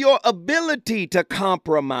end of your ability to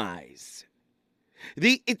compromise.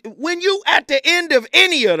 When you at the end of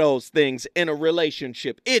any of those things in a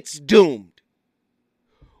relationship, it's doomed.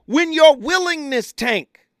 When your willingness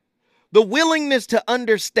tank, the willingness to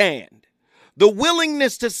understand, the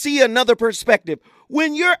willingness to see another perspective,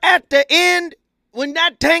 when you're at the end, when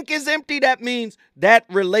that tank is empty, that means that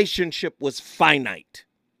relationship was finite.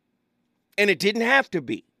 And it didn't have to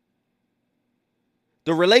be.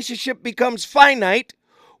 The relationship becomes finite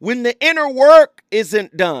when the inner work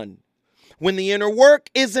isn't done. When the inner work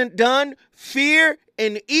isn't done, fear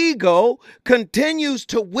and ego continues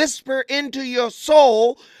to whisper into your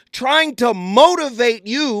soul, trying to motivate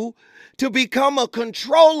you to become a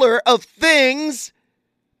controller of things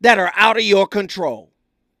that are out of your control.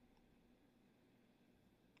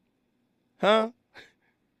 Huh?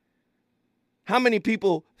 How many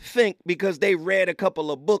people think because they read a couple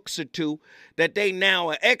of books or two that they now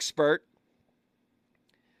are expert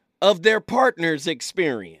of their partner's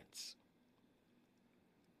experience?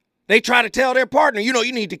 They try to tell their partner, you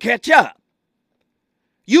need to catch up.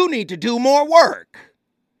 You need to do more work.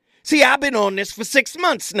 See, I've been on this for 6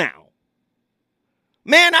 months now.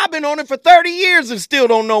 Man, I've been on it for 30 years and still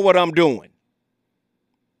don't know what I'm doing.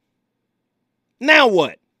 Now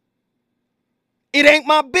what? It ain't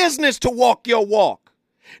my business to walk your walk.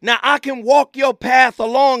 Now, I can walk your path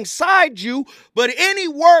alongside you, but any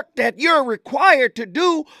work that you're required to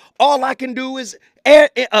do, all I can do is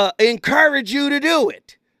encourage you to do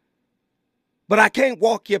it. But I can't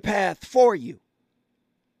walk your path for you.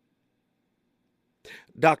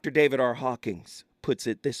 Dr. David R. Hawkins puts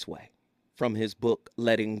it this way from his book,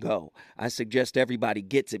 Letting Go. I suggest everybody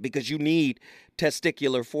gets it because you need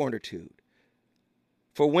testicular fortitude.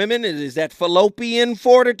 For women, it is that fallopian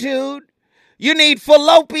fortitude. You need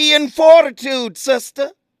fallopian fortitude,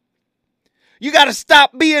 sister. You got to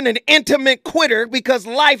stop being an intimate quitter because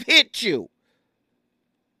life hit you.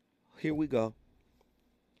 Here we go.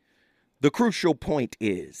 The crucial point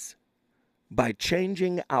is, by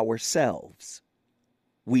changing ourselves,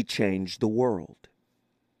 we change the world.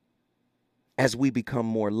 As we become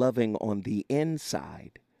more loving on the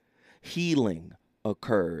inside, healing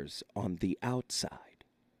occurs on the outside.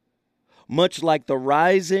 Much like the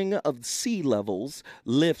rising of sea levels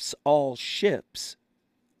lifts all ships,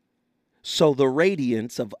 so the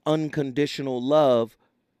radiance of unconditional love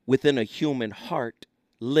within a human heart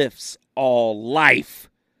lifts all life.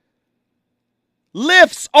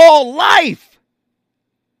 Lifts all life.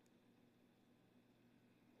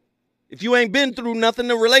 If you ain't been through nothing,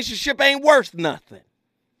 the relationship ain't worth nothing.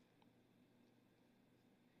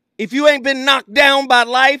 If you ain't been knocked down by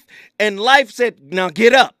life and life said, now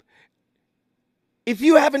get up. If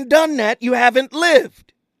you haven't done that, you haven't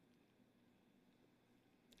lived.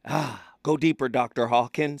 Go deeper, Dr.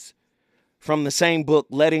 Hawkins. From the same book,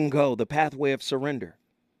 Letting Go, The Pathway of Surrender.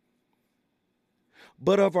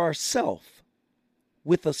 But of ourself,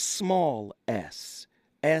 with a small s.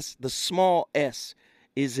 The small s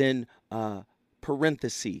is in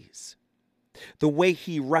parentheses. The way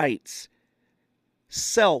he writes,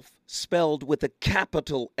 self spelled with a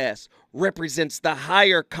capital S represents the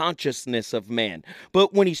higher consciousness of man.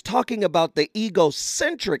 But when he's talking about the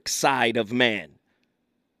egocentric side of man,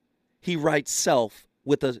 he writes self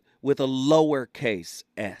with a lowercase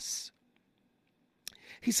s.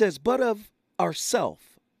 He says, but of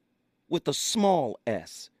ourself, with a small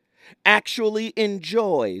s, actually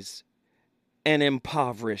enjoys an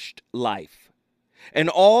impoverished life and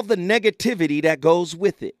all the negativity that goes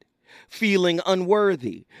with it. Feeling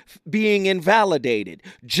unworthy, being invalidated,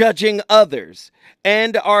 judging others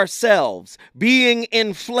and ourselves, being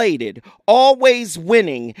inflated, always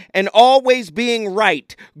winning and always being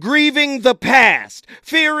right, grieving the past,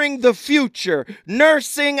 fearing the future,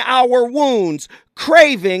 nursing our wounds,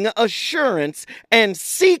 craving assurance, and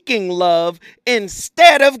seeking love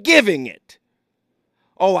instead of giving it.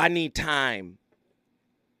 Oh, I need time.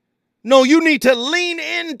 No, you need to lean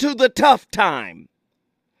into the tough time.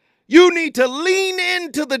 You need to lean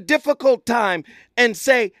into the difficult time and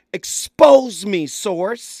say, expose me,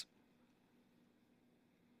 source.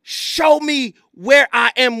 Show me where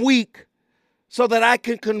I am weak so that I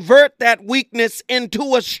can convert that weakness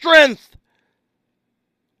into a strength.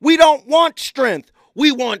 We don't want strength.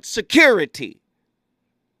 We want security.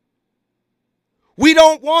 We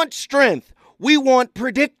don't want strength. We want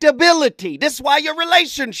predictability. This is why your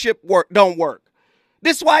relationship don't work.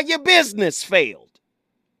 This is why your business failed.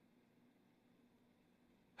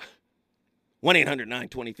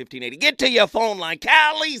 1-800-920-1580. Get to your phone line.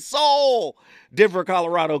 Cali Soul, Denver,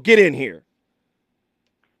 Colorado. Get in here.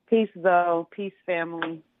 Peace, though. Peace,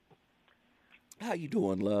 family. How you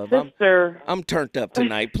doing, love? Sister. I'm turned up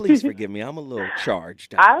tonight. Please forgive me. I'm a little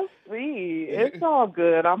charged. I see. It's all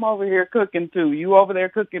good. I'm over here cooking, too. You over there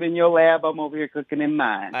cooking in your lab. I'm over here cooking in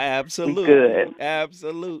mine. Absolutely. Good.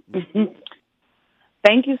 Absolutely.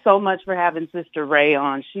 Thank you so much for having Sister Ray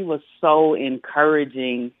on. She was so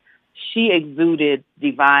encouraging. She exuded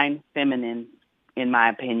divine feminine, in my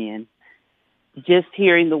opinion. Just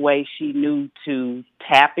hearing the way she knew to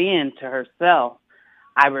tap into herself.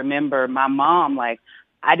 I remember my mom,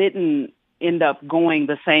 I didn't end up going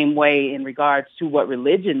the same way in regards to what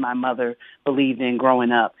religion my mother believed in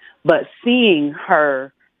growing up. But seeing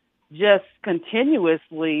her just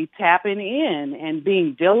continuously tapping in and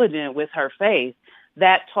being diligent with her faith,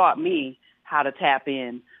 that taught me how to tap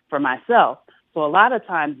in for myself. So a lot of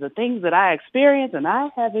times the things that I experience, and I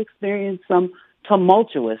have experienced some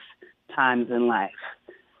tumultuous times in life,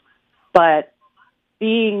 but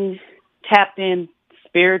being tapped in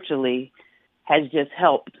spiritually has just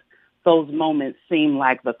helped those moments seem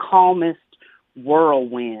like the calmest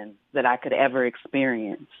whirlwind that I could ever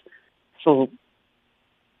experience. So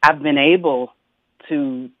I've been able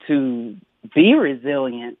to be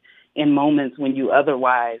resilient in moments when you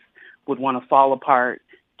otherwise would want to fall apart,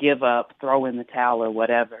 give up, throw in the towel or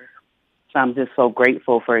whatever. So I'm just so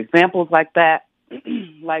grateful for examples like that,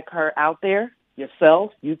 like her out there,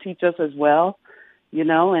 yourself. You teach us as well, you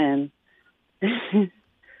know, and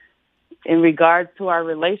in regards to our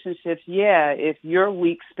relationships, yeah, if you're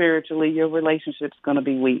weak spiritually, your relationship's going to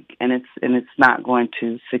be weak, and it's not going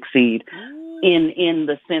to succeed in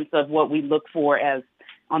the sense of what we look for as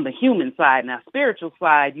on the human side. Now, spiritual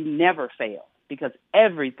side, you never fail because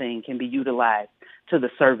everything can be utilized to the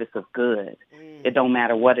service of good. It don't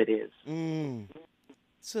matter what it is.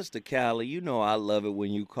 Sister Callie, you know I love it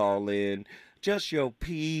when you call in. Just your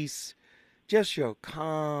peace, just your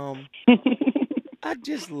calm. I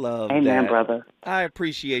just love that. Amen, brother. I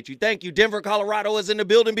appreciate you. Thank you. Denver, Colorado is in the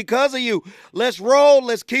building because of you. Let's roll.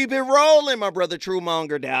 Let's keep it rolling, my brother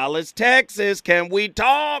Truemonger. Dallas, Texas. Can we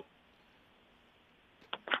talk?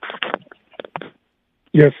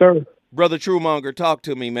 Yes, sir. Brother Truemonger, talk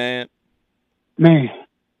to me, man. Man,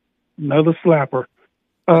 another slapper.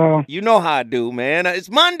 You know how I do, man. It's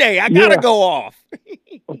Monday. I got to go off.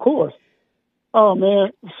 Of course. Oh,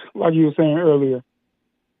 man, like you were saying earlier,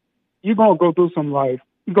 you're going to go through some life.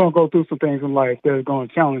 You're going to go through some things in life that are going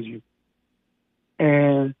to challenge you.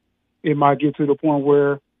 And it might get to the point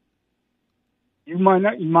where you might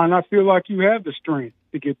not feel like you have the strength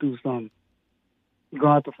to get through something. You're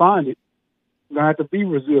going to have to find it. You're going to have to be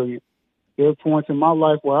resilient. There are points in my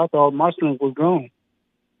life where I thought my strength was gone.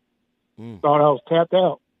 Thought I was tapped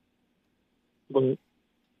out. But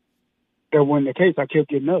that wasn't the case. I kept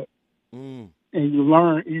getting up. And you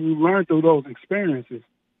learn through those experiences.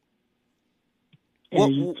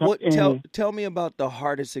 Tell me about the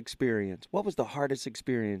hardest experience. What was the hardest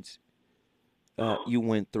experience you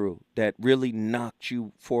went through that really knocked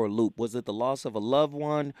you for a loop? Was it the loss of a loved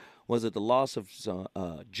one? Was it the loss of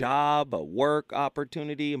a job, a work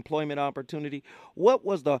opportunity, employment opportunity?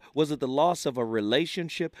 Was it the loss of a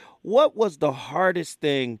relationship? What was the hardest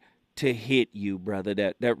thing to hit you, brother,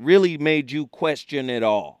 that really made you question it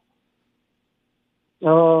all?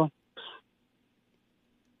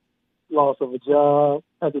 Loss of a job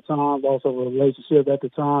at the time, loss of a relationship at the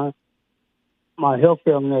time, my health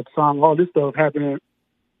failing at the time, all this stuff happening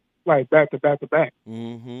like back to back to back.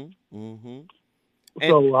 And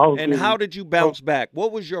how did you bounce back?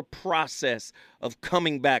 What was your process of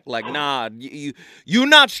coming back? Like, nah, you're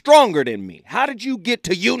not stronger than me. How did you get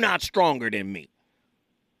to you not stronger than me?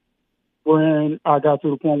 When I got to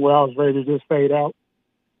the point where I was ready to just fade out,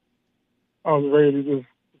 I was ready to just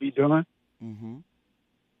be done.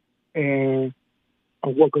 And I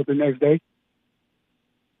woke up the next day.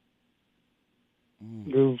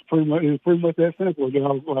 It was pretty much that simple. You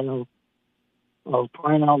know, I was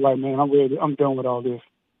praying out like, man, I'm ready. I'm done with all this.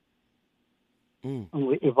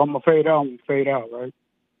 If I'm gonna fade out, I'm gonna fade out, right?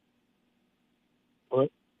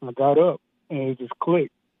 But I got up and it just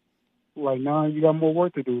clicked. Like, nah, you got more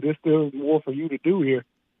work to do. There's still more for you to do here.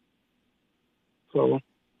 So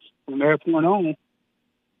from that point on,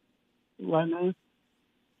 like, man,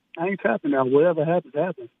 I ain't tapping out. Whatever happens,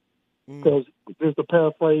 happens. Because just to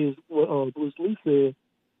paraphrase what Bruce Lee said,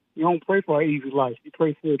 you don't pray for an easy life. You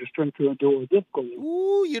pray for the strength to endure a difficult life.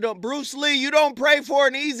 Ooh, Bruce Lee, you don't pray for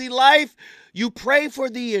an easy life. You pray for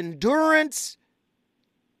the endurance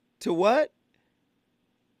to what?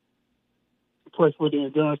 You pray for the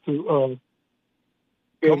endurance to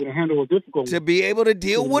be able to handle a difficult one. To be able to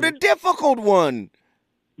deal with a difficult one.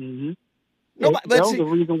 No, but that was the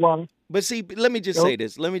reason why. But see, let me just say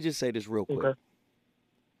this. Let me just say this real quick. Okay.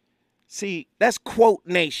 See, that's Quote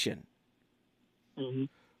Nation.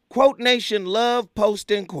 Quote Nation love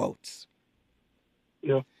posting quotes.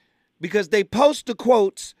 Yeah. Because they post the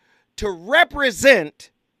quotes to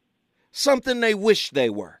represent something they wish they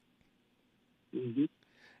were.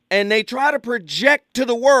 And they try to project to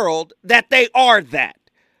the world that they are that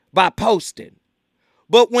by posting.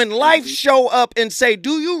 But when life show up and say,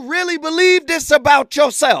 do you really believe this about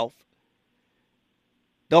yourself?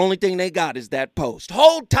 The only thing they got is that post.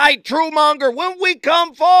 Hold tight, Truemonger. When we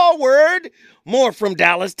come forward, more from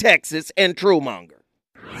Dallas, Texas, and Truemonger.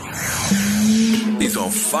 He's on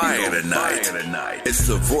fire tonight. It's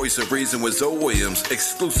the Voice of Reason with Zoe Williams,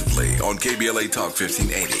 exclusively on KBLA Talk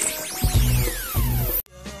 1580.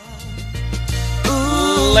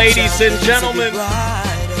 Ladies and gentlemen,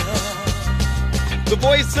 the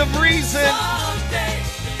Voice of Reason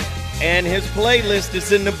and his playlist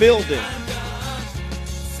is in the building.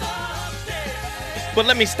 But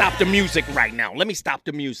let me stop the music right now. Let me stop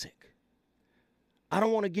the music. I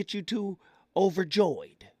don't want to get you too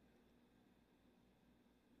overjoyed.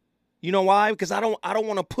 You know why? Because I don't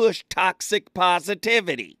want to push toxic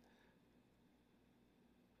positivity.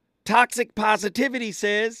 Toxic positivity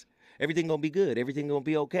says everything gonna be good. Everything gonna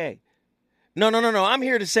be okay. No. I'm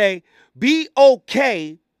here to say be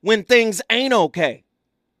okay when things ain't okay.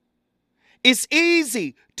 It's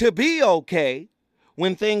easy to be okay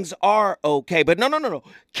when things are okay. But no.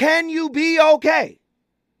 Can you be okay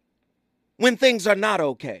when things are not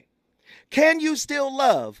okay? Can you still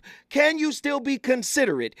love? Can you still be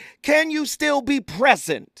considerate? Can you still be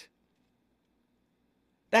present?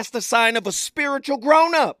 That's the sign of a spiritual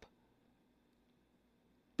grown-up.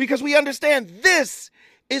 Because we understand this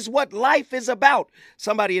is what life is about.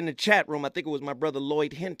 Somebody in the chat room, I think it was my brother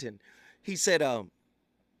Lloyd Hinton, he said,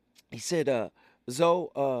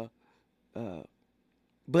 Zoe,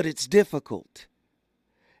 but it's difficult.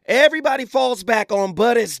 Everybody falls back on,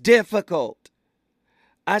 but it's difficult.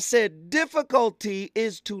 I said, difficulty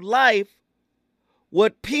is to life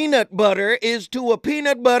what peanut butter is to a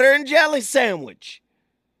peanut butter and jelly sandwich.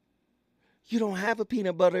 You don't have a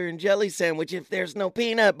peanut butter and jelly sandwich if there's no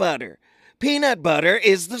peanut butter. Peanut butter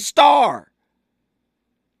is the star.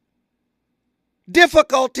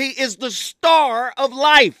 Difficulty is the star of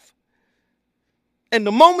life. And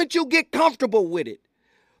the moment you get comfortable with it,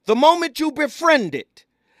 the moment you befriend it,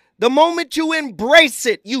 the moment you embrace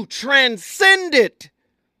it, you transcend it,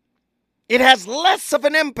 it has less of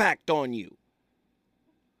an impact on you.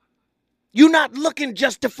 You're not looking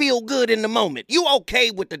just to feel good in the moment. You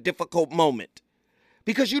okay with the difficult moment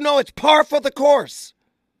because you know it's par for the course.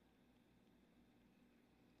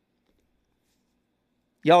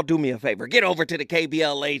 Y'all do me a favor. Get over to the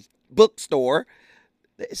KBLA bookstore.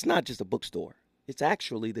 It's not just a bookstore. It's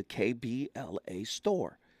actually the KBLA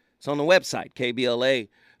store. It's on the website,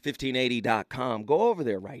 KBLA1580.com. Go over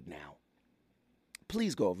there right now.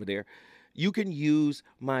 Please go over there. You can use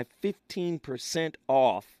my 15%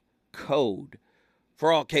 off code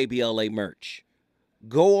for all KBLA merch.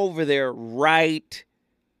 Go over there right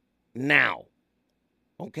now.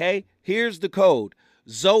 Okay? Here's the code,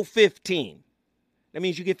 ZO15. That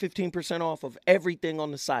means you get 15% off of everything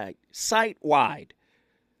on the site, site-wide.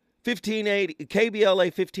 1580,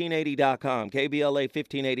 KBLA1580.com,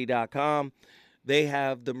 KBLA1580.com. They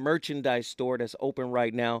have the merchandise store that's open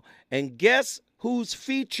right now. And guess who's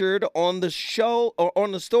featured on the show or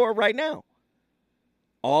on the store right now?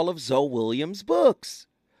 All of Zoe Williams' books.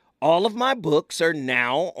 All of my books are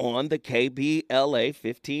now on the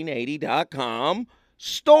KBLA1580.com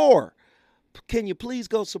store. Can you please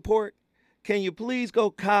go support? Can you please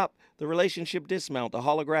go cop The Relationship Dismount, The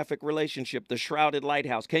Holographic Relationship, The Shrouded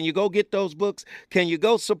Lighthouse? Can you go get those books? Can you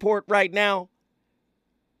go support right now?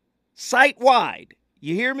 Site-wide.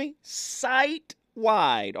 You hear me?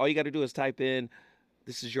 Site-wide. All you got to do is type in,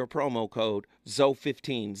 this is your promo code,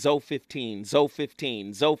 ZO15, ZO15, ZO15,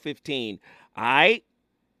 ZO15. All right?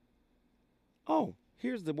 Oh,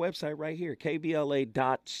 here's the website right here,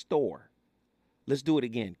 KBLA.store. Let's do it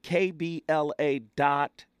again,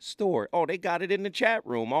 KBLA.store. Oh, they got it in the chat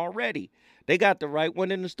room already. They got the right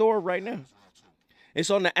one in the store right now. It's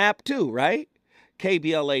on the app too, right?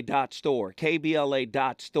 KBLA.store,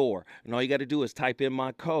 KBLA.store. And all you got to do is type in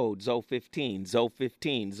my code, ZO15,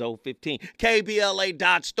 ZO15, ZO15.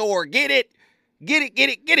 KBLA.store. Get it? Get it, get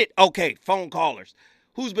it, get it. Okay, phone callers.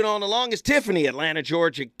 Who's been on the longest? Tiffany, Atlanta,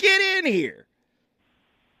 Georgia. Get in here.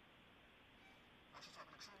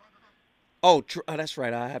 Oh, that's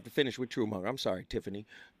right. I have to finish with Truemonger. I'm sorry, Tiffany.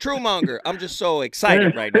 Truemonger, I'm just so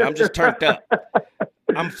excited right now. I'm just turned up.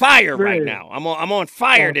 I'm fired right now. I'm on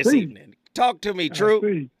fire this evening. Talk to me,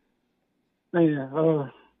 True. Man,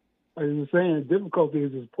 like you were saying, difficulty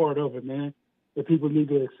is just part of it, man. If people need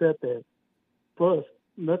to accept that. Plus,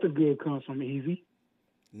 nothing good comes from easy.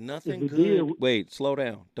 Nothing good. Wait, slow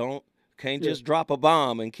down. Can't just drop a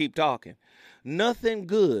bomb and keep talking. Nothing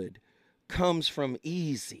good comes from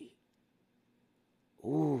easy.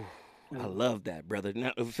 Ooh, I love that, brother.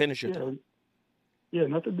 Now, finish your thought. Yeah,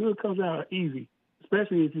 nothing good comes out easy,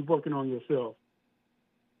 especially if you're working on yourself.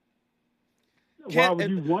 Why would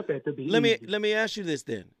you want that to be let easy? Let me ask you this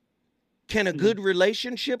then. Can a good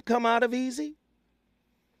relationship come out of easy?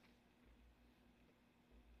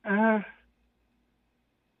 To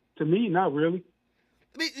me, not really.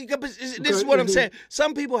 This is what I'm saying.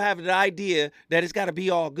 Some people have the idea that it's got to be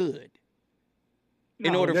all good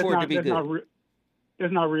in order for it to be good.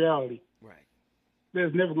 That's not reality. Right.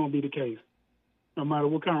 That's never going to be the case, no matter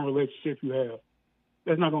what kind of relationship you have.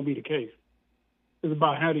 That's not going to be the case. It's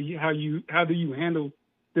about how do you handle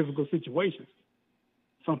difficult situations.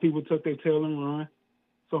 Some people tuck their tail and run.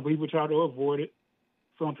 Some people try to avoid it.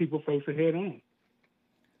 Some people face it head on.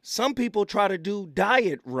 Some people try to do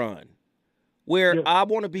diet run, where I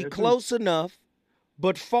want to be close enough,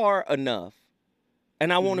 but far enough,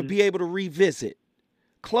 and I want to be able to revisit.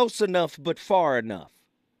 Close enough, but far enough.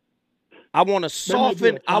 I want to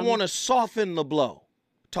soften. I want to soften the blow.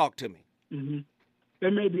 Talk to me. Mm-hmm.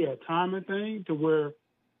 There may be a timing thing to where,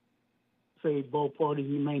 say, both parties,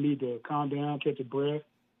 you may need to calm down, catch a breath,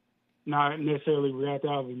 not necessarily react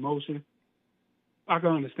out of emotion. I can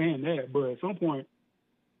understand that, but at some point,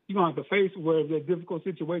 you're gonna have to face where the difficult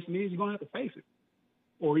situation is. You're gonna have to face it,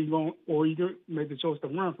 or you make the choice to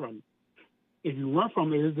run from it. If you run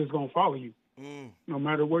from it, it's just gonna follow you. No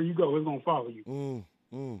matter where you go, it's gonna follow you.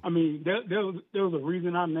 I mean, there was a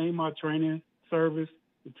reason I named my training service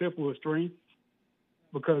the Temple of Strength,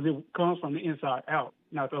 because it comes from the inside out,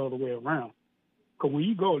 not the other way around. Because when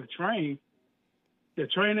you go to train, the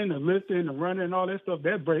training, the lifting, the running, and all that stuff,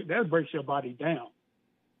 that breaks your body down.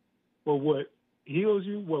 But what heals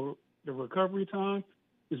you, what the recovery time,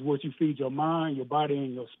 is what you feed your mind, your body,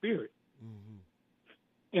 and your spirit.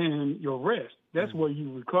 And your rest. That's where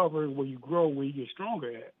you recover, where you grow, where you get stronger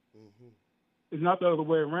at. It's not the other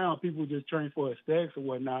way around. People just train for aesthetics or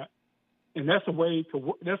whatnot. And that's a way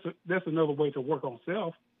to that's another way to work on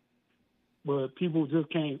self. But people just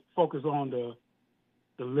can't focus on the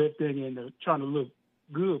lifting and the trying to look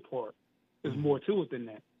good part. There's more to it than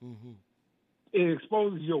that. It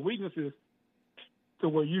exposes your weaknesses to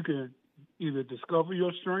where you can either discover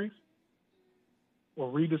your strengths or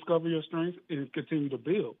rediscover your strengths and continue to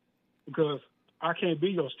build. Because I can't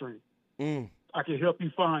be your strength. I can help you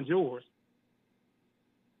find yours.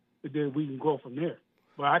 And then we can grow from there.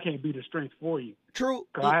 But I can't be the strength for you. True.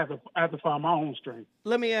 Because I have to find my own strength.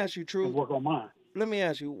 Let me ask you, True. And work on mine. Let me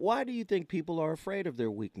ask you, why do you think people are afraid of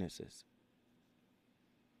their weaknesses?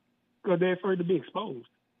 Because they're afraid to be exposed.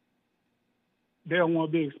 They don't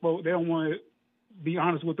want to be exposed. They don't want to be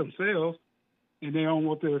honest with themselves, and they don't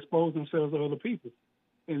want to expose themselves to other people.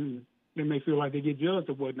 And they may feel like they get judged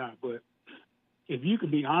or whatnot. But if you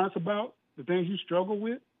can be honest about the things you struggle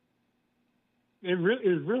with, it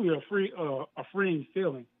is really a freeing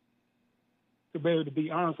feeling to be able to be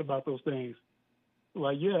honest about those things.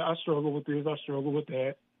 Like, yeah, I struggle with this, I struggle with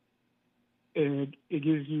that. And it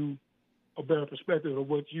gives you a better perspective of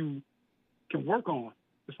what you can work on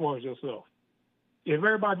as far as yourself. If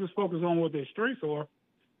everybody just focuses on what their strengths are,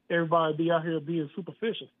 everybody be out here being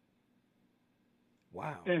superficial.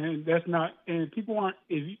 Wow. And that's not, and people aren't,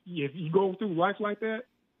 if you go through life like that,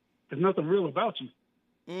 there's nothing real about you.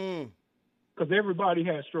 Because everybody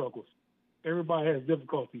has struggles. Everybody has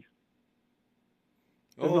difficulties.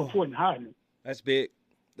 There's no point in hiding it. That's big.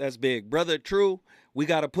 That's big. Brother True, we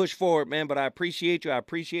got to push forward, man, but I appreciate you. I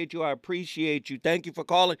appreciate you. I appreciate you. Thank you for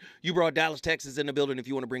calling. You brought Dallas, Texas in the building. If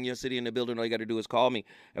you want to bring your city in the building, all you got to do is call me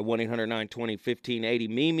at 1-800-920-1580.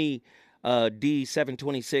 Mimi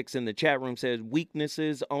D726 in the chat room says,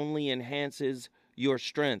 weaknesses only enhances your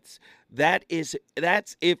strengths. That's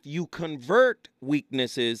if you convert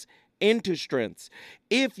weaknesses into strengths.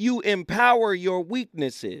 If you empower your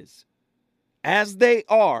weaknesses as they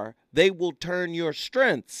are, they will turn your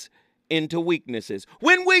strengths into weaknesses.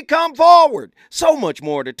 When we come forward, so much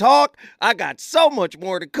more to talk. I got so much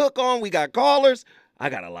more to cook on. We got callers. I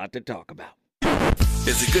got a lot to talk about.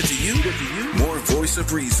 Is it good to you? More Voice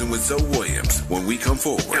of Reason with Zoe Williams when we come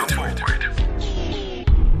forward.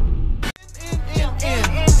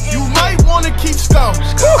 You might want to keep score.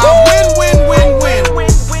 I win.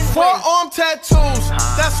 Forearm tattoos.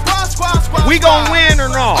 That's squad. We gon' win or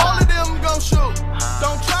not? All of them gon' shoot.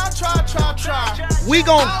 Don't try. We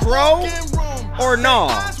gon' grow or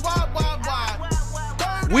not?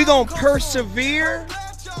 We gon' persevere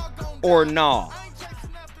or not?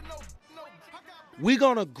 We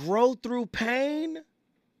gonna grow through pain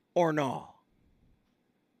or not?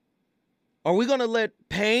 Are we gonna let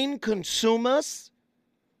pain consume us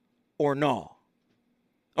or not?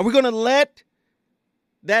 Are we gonna let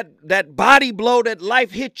that body blow that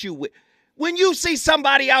life hit you with? When you see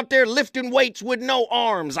somebody out there lifting weights with no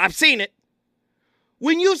arms, I've seen it.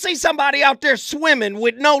 When you see somebody out there swimming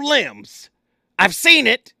with no limbs, I've seen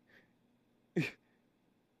it.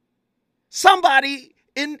 Somebody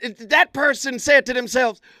in that person said to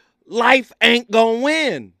themselves, life ain't gonna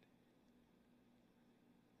win.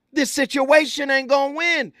 This situation ain't gonna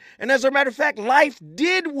win. And as a matter of fact, life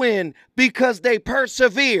did win because they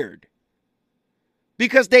persevered.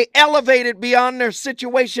 Because they elevated beyond their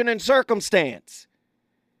situation and circumstance.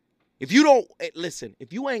 If you don't, listen,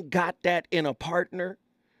 if you ain't got that in a partner,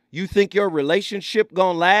 you think your relationship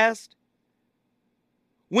gonna last?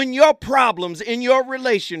 When your problems in your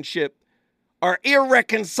relationship are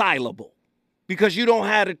irreconcilable because you don't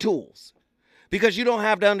have the tools, because you don't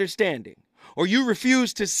have the understanding, or you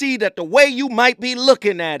refuse to see that the way you might be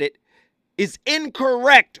looking at it is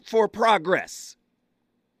incorrect for progress,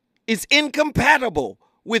 is incompatible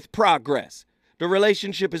with progress, the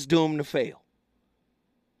relationship is doomed to fail.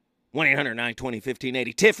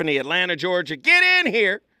 1-800-920-1580. Tiffany, Atlanta, Georgia, get in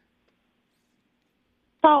here.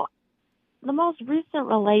 So, the most recent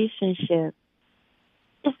relationship,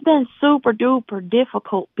 it's been super duper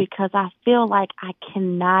difficult because I feel like I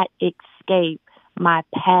cannot escape my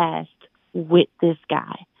past with this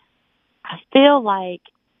guy. I feel like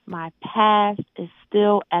my past is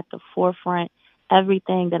still at the forefront.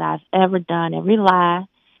 Everything that I've ever done, every lie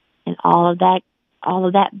and all of that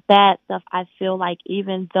bad stuff, I feel like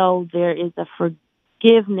even though there is a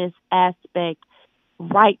forgiveness aspect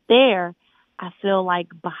right there, I feel like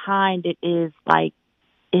behind it is like,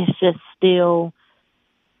 it's still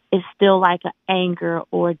like an anger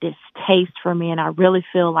or distaste for me, and I really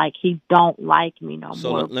feel like he don't like me no more.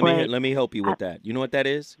 So let me help you with that. You know what that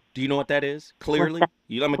is? Do you know what that is? Clearly?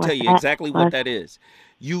 I'm going to tell you exactly what that is.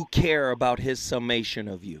 You care about his summation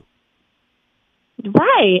of you.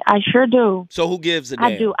 Right, I sure do. So who gives a damn?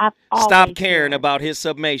 I do. Stop caring about his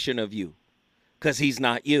summation of you, because he's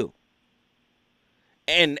not you.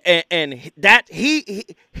 And that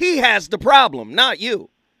he has the problem, not you.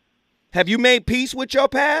 Have you made peace with your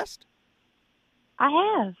past?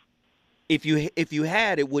 I have. If you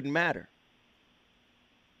had, it wouldn't matter.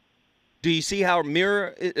 Do you see how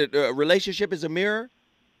a relationship is a mirror?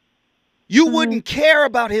 You wouldn't care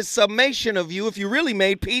about his summation of you if you really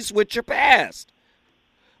made peace with your past.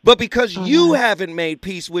 But because you haven't made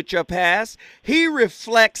peace with your past, he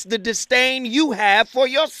reflects the disdain you have for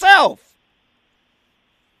yourself.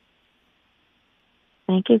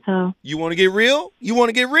 Thank you, though. You want to get real? You want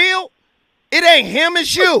to get real? It ain't him,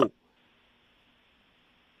 it's you.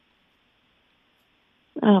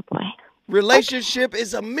 Oh, boy. Relationship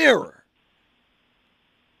is a mirror.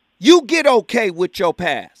 You get okay with your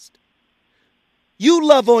past. You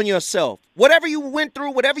love on yourself. Whatever you went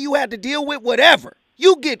through, whatever you had to deal with, whatever.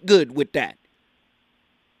 You get good with that.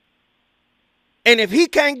 And if he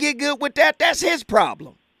can't get good with that, that's his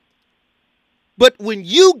problem. But when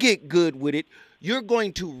you get good with it, you're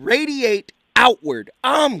going to radiate outward.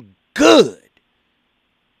 I'm good.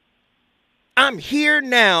 I'm here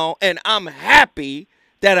now, and I'm happy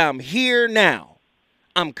that I'm here now.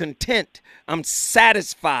 I'm content. I'm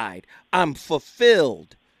satisfied. I'm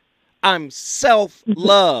fulfilled. I'm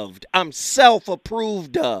self-loved. I'm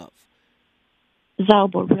self-approved of. Zoe,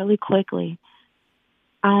 but really quickly,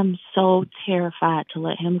 I'm so terrified to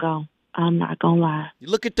let him go. I'm not going to lie.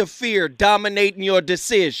 Look at the fear dominating your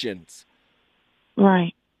decisions.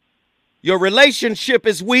 Right. Your relationship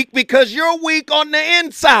is weak because you're weak on the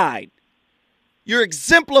inside. You're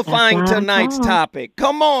exemplifying tonight's topic.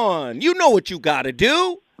 Come on. You know what you got to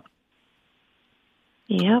do.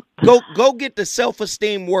 Yep. Go get the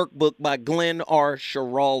Self-Esteem Workbook by Glenn R.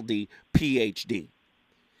 Schiraldi, Ph.D.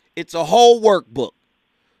 It's a whole workbook.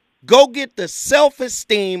 Go get the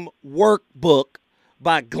Self-Esteem Workbook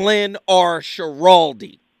by Glenn R.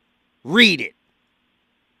 Schiraldi. Read it.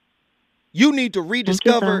 You need to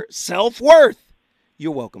rediscover self-worth.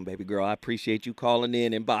 You're welcome, baby girl. I appreciate you calling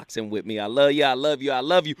in and boxing with me. I love you. I love you. I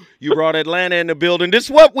love you. You brought Atlanta in the building. This is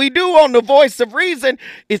what we do on The Voice of Reason.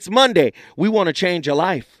 It's Monday. We want to change your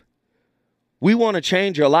life. We want to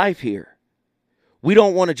change your life here. We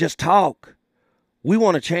don't want to just talk. We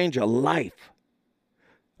want to change your life.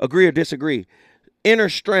 Agree or disagree? Inner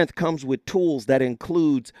strength comes with tools that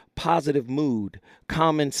includes positive mood,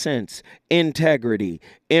 common sense, integrity,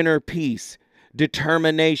 inner peace,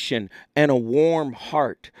 determination, and a warm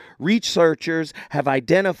heart. Researchers have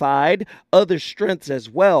identified other strengths as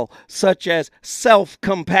well, such as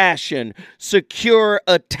self-compassion, secure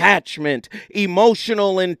attachment,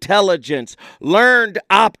 emotional intelligence, learned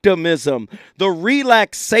optimism, the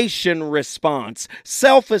relaxation response,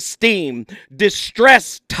 self-esteem,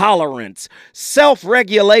 distress tolerance,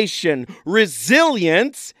 self-regulation,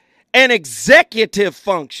 resilience, and executive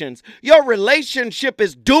functions. Your relationship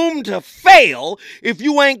is doomed to fail if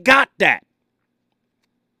you ain't got that.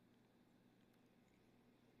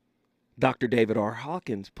 Dr. David R.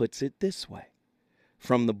 Hawkins puts it this way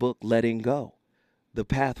from the book Letting Go, The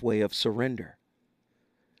Pathway of Surrender.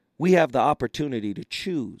 We have the opportunity to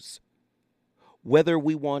choose whether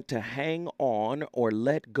we want to hang on or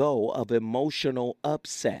let go of emotional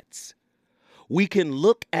upsets. We can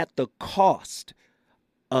look at the cost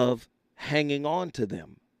of hanging on to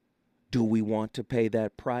them. Do we want to pay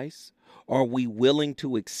that price? Are we willing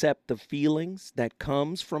to accept the feelings that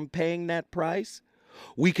comes from paying that price?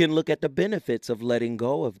 We can look at the benefits of letting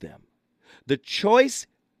go of them. The choice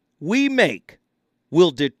we make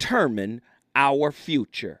will determine our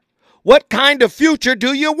future. What kind of future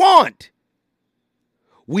do you want?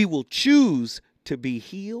 We will choose to be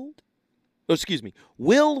healed.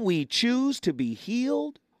 Will we choose to be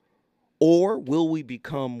healed, or will we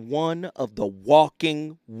become one of the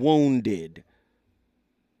walking wounded?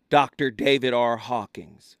 Dr. David R.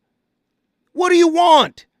 Hawkins. What do you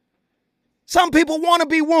want? Some people want to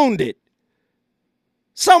be wounded.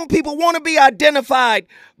 Some people want to be identified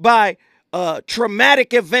by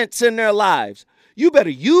traumatic events in their lives. You better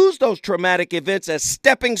use those traumatic events as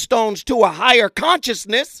stepping stones to a higher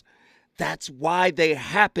consciousness. That's why they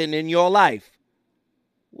happen in your life.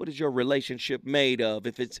 What is your relationship made of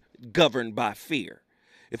if it's governed by fear?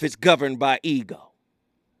 If it's governed by ego?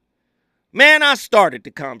 Man, I started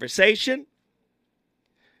the conversation.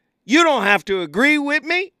 You don't have to agree with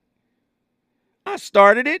me. I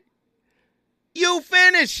started it. You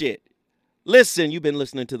finish it. Listen, you've been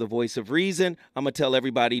listening to the Voice of Reason. I'm going to tell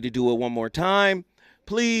everybody to do it one more time.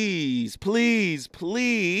 Please, please,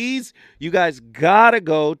 please, you guys got to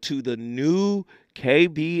go to the new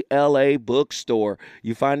KBLA bookstore.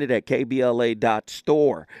 You find it at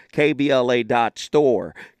kbla.store,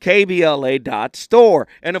 kbla.store, kbla.store.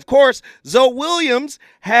 And of course, Zoe Williams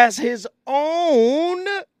has his own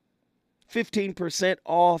 15%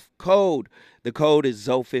 off code. The code is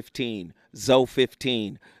ZOE15,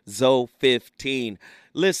 ZOE15, ZOE15.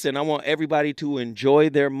 Listen, I want everybody to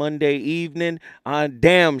enjoy their Monday evening. I'm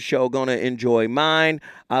damn sure gonna enjoy mine.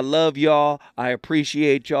 I love y'all. I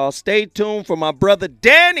appreciate y'all. Stay tuned for my brother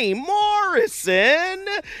Danny Morrison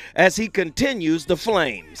as he continues the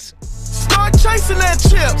flames. Start chasing that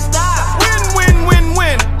chip. Stop. Win, win, win,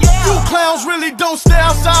 win. Yeah. You clowns really don't stay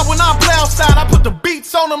outside when I play outside. I put the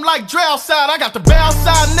beats on them like drow side. I got the bow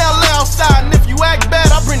side and that loud side. And if you act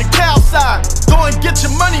bad, I bring the cow side. Go and get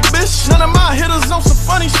your money, bitch. None of my hitters on some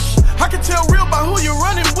funny shit. I can tell real by who you're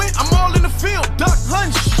running with. I'm all in the field, duck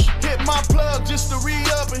hunch. Hit my plug just to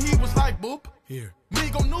re-up and he was like, boop. Here. Me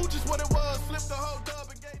gon' knew just what it was. Flipped the whole dub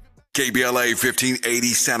and gave it back. KBLA 1580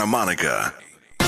 Santa Monica.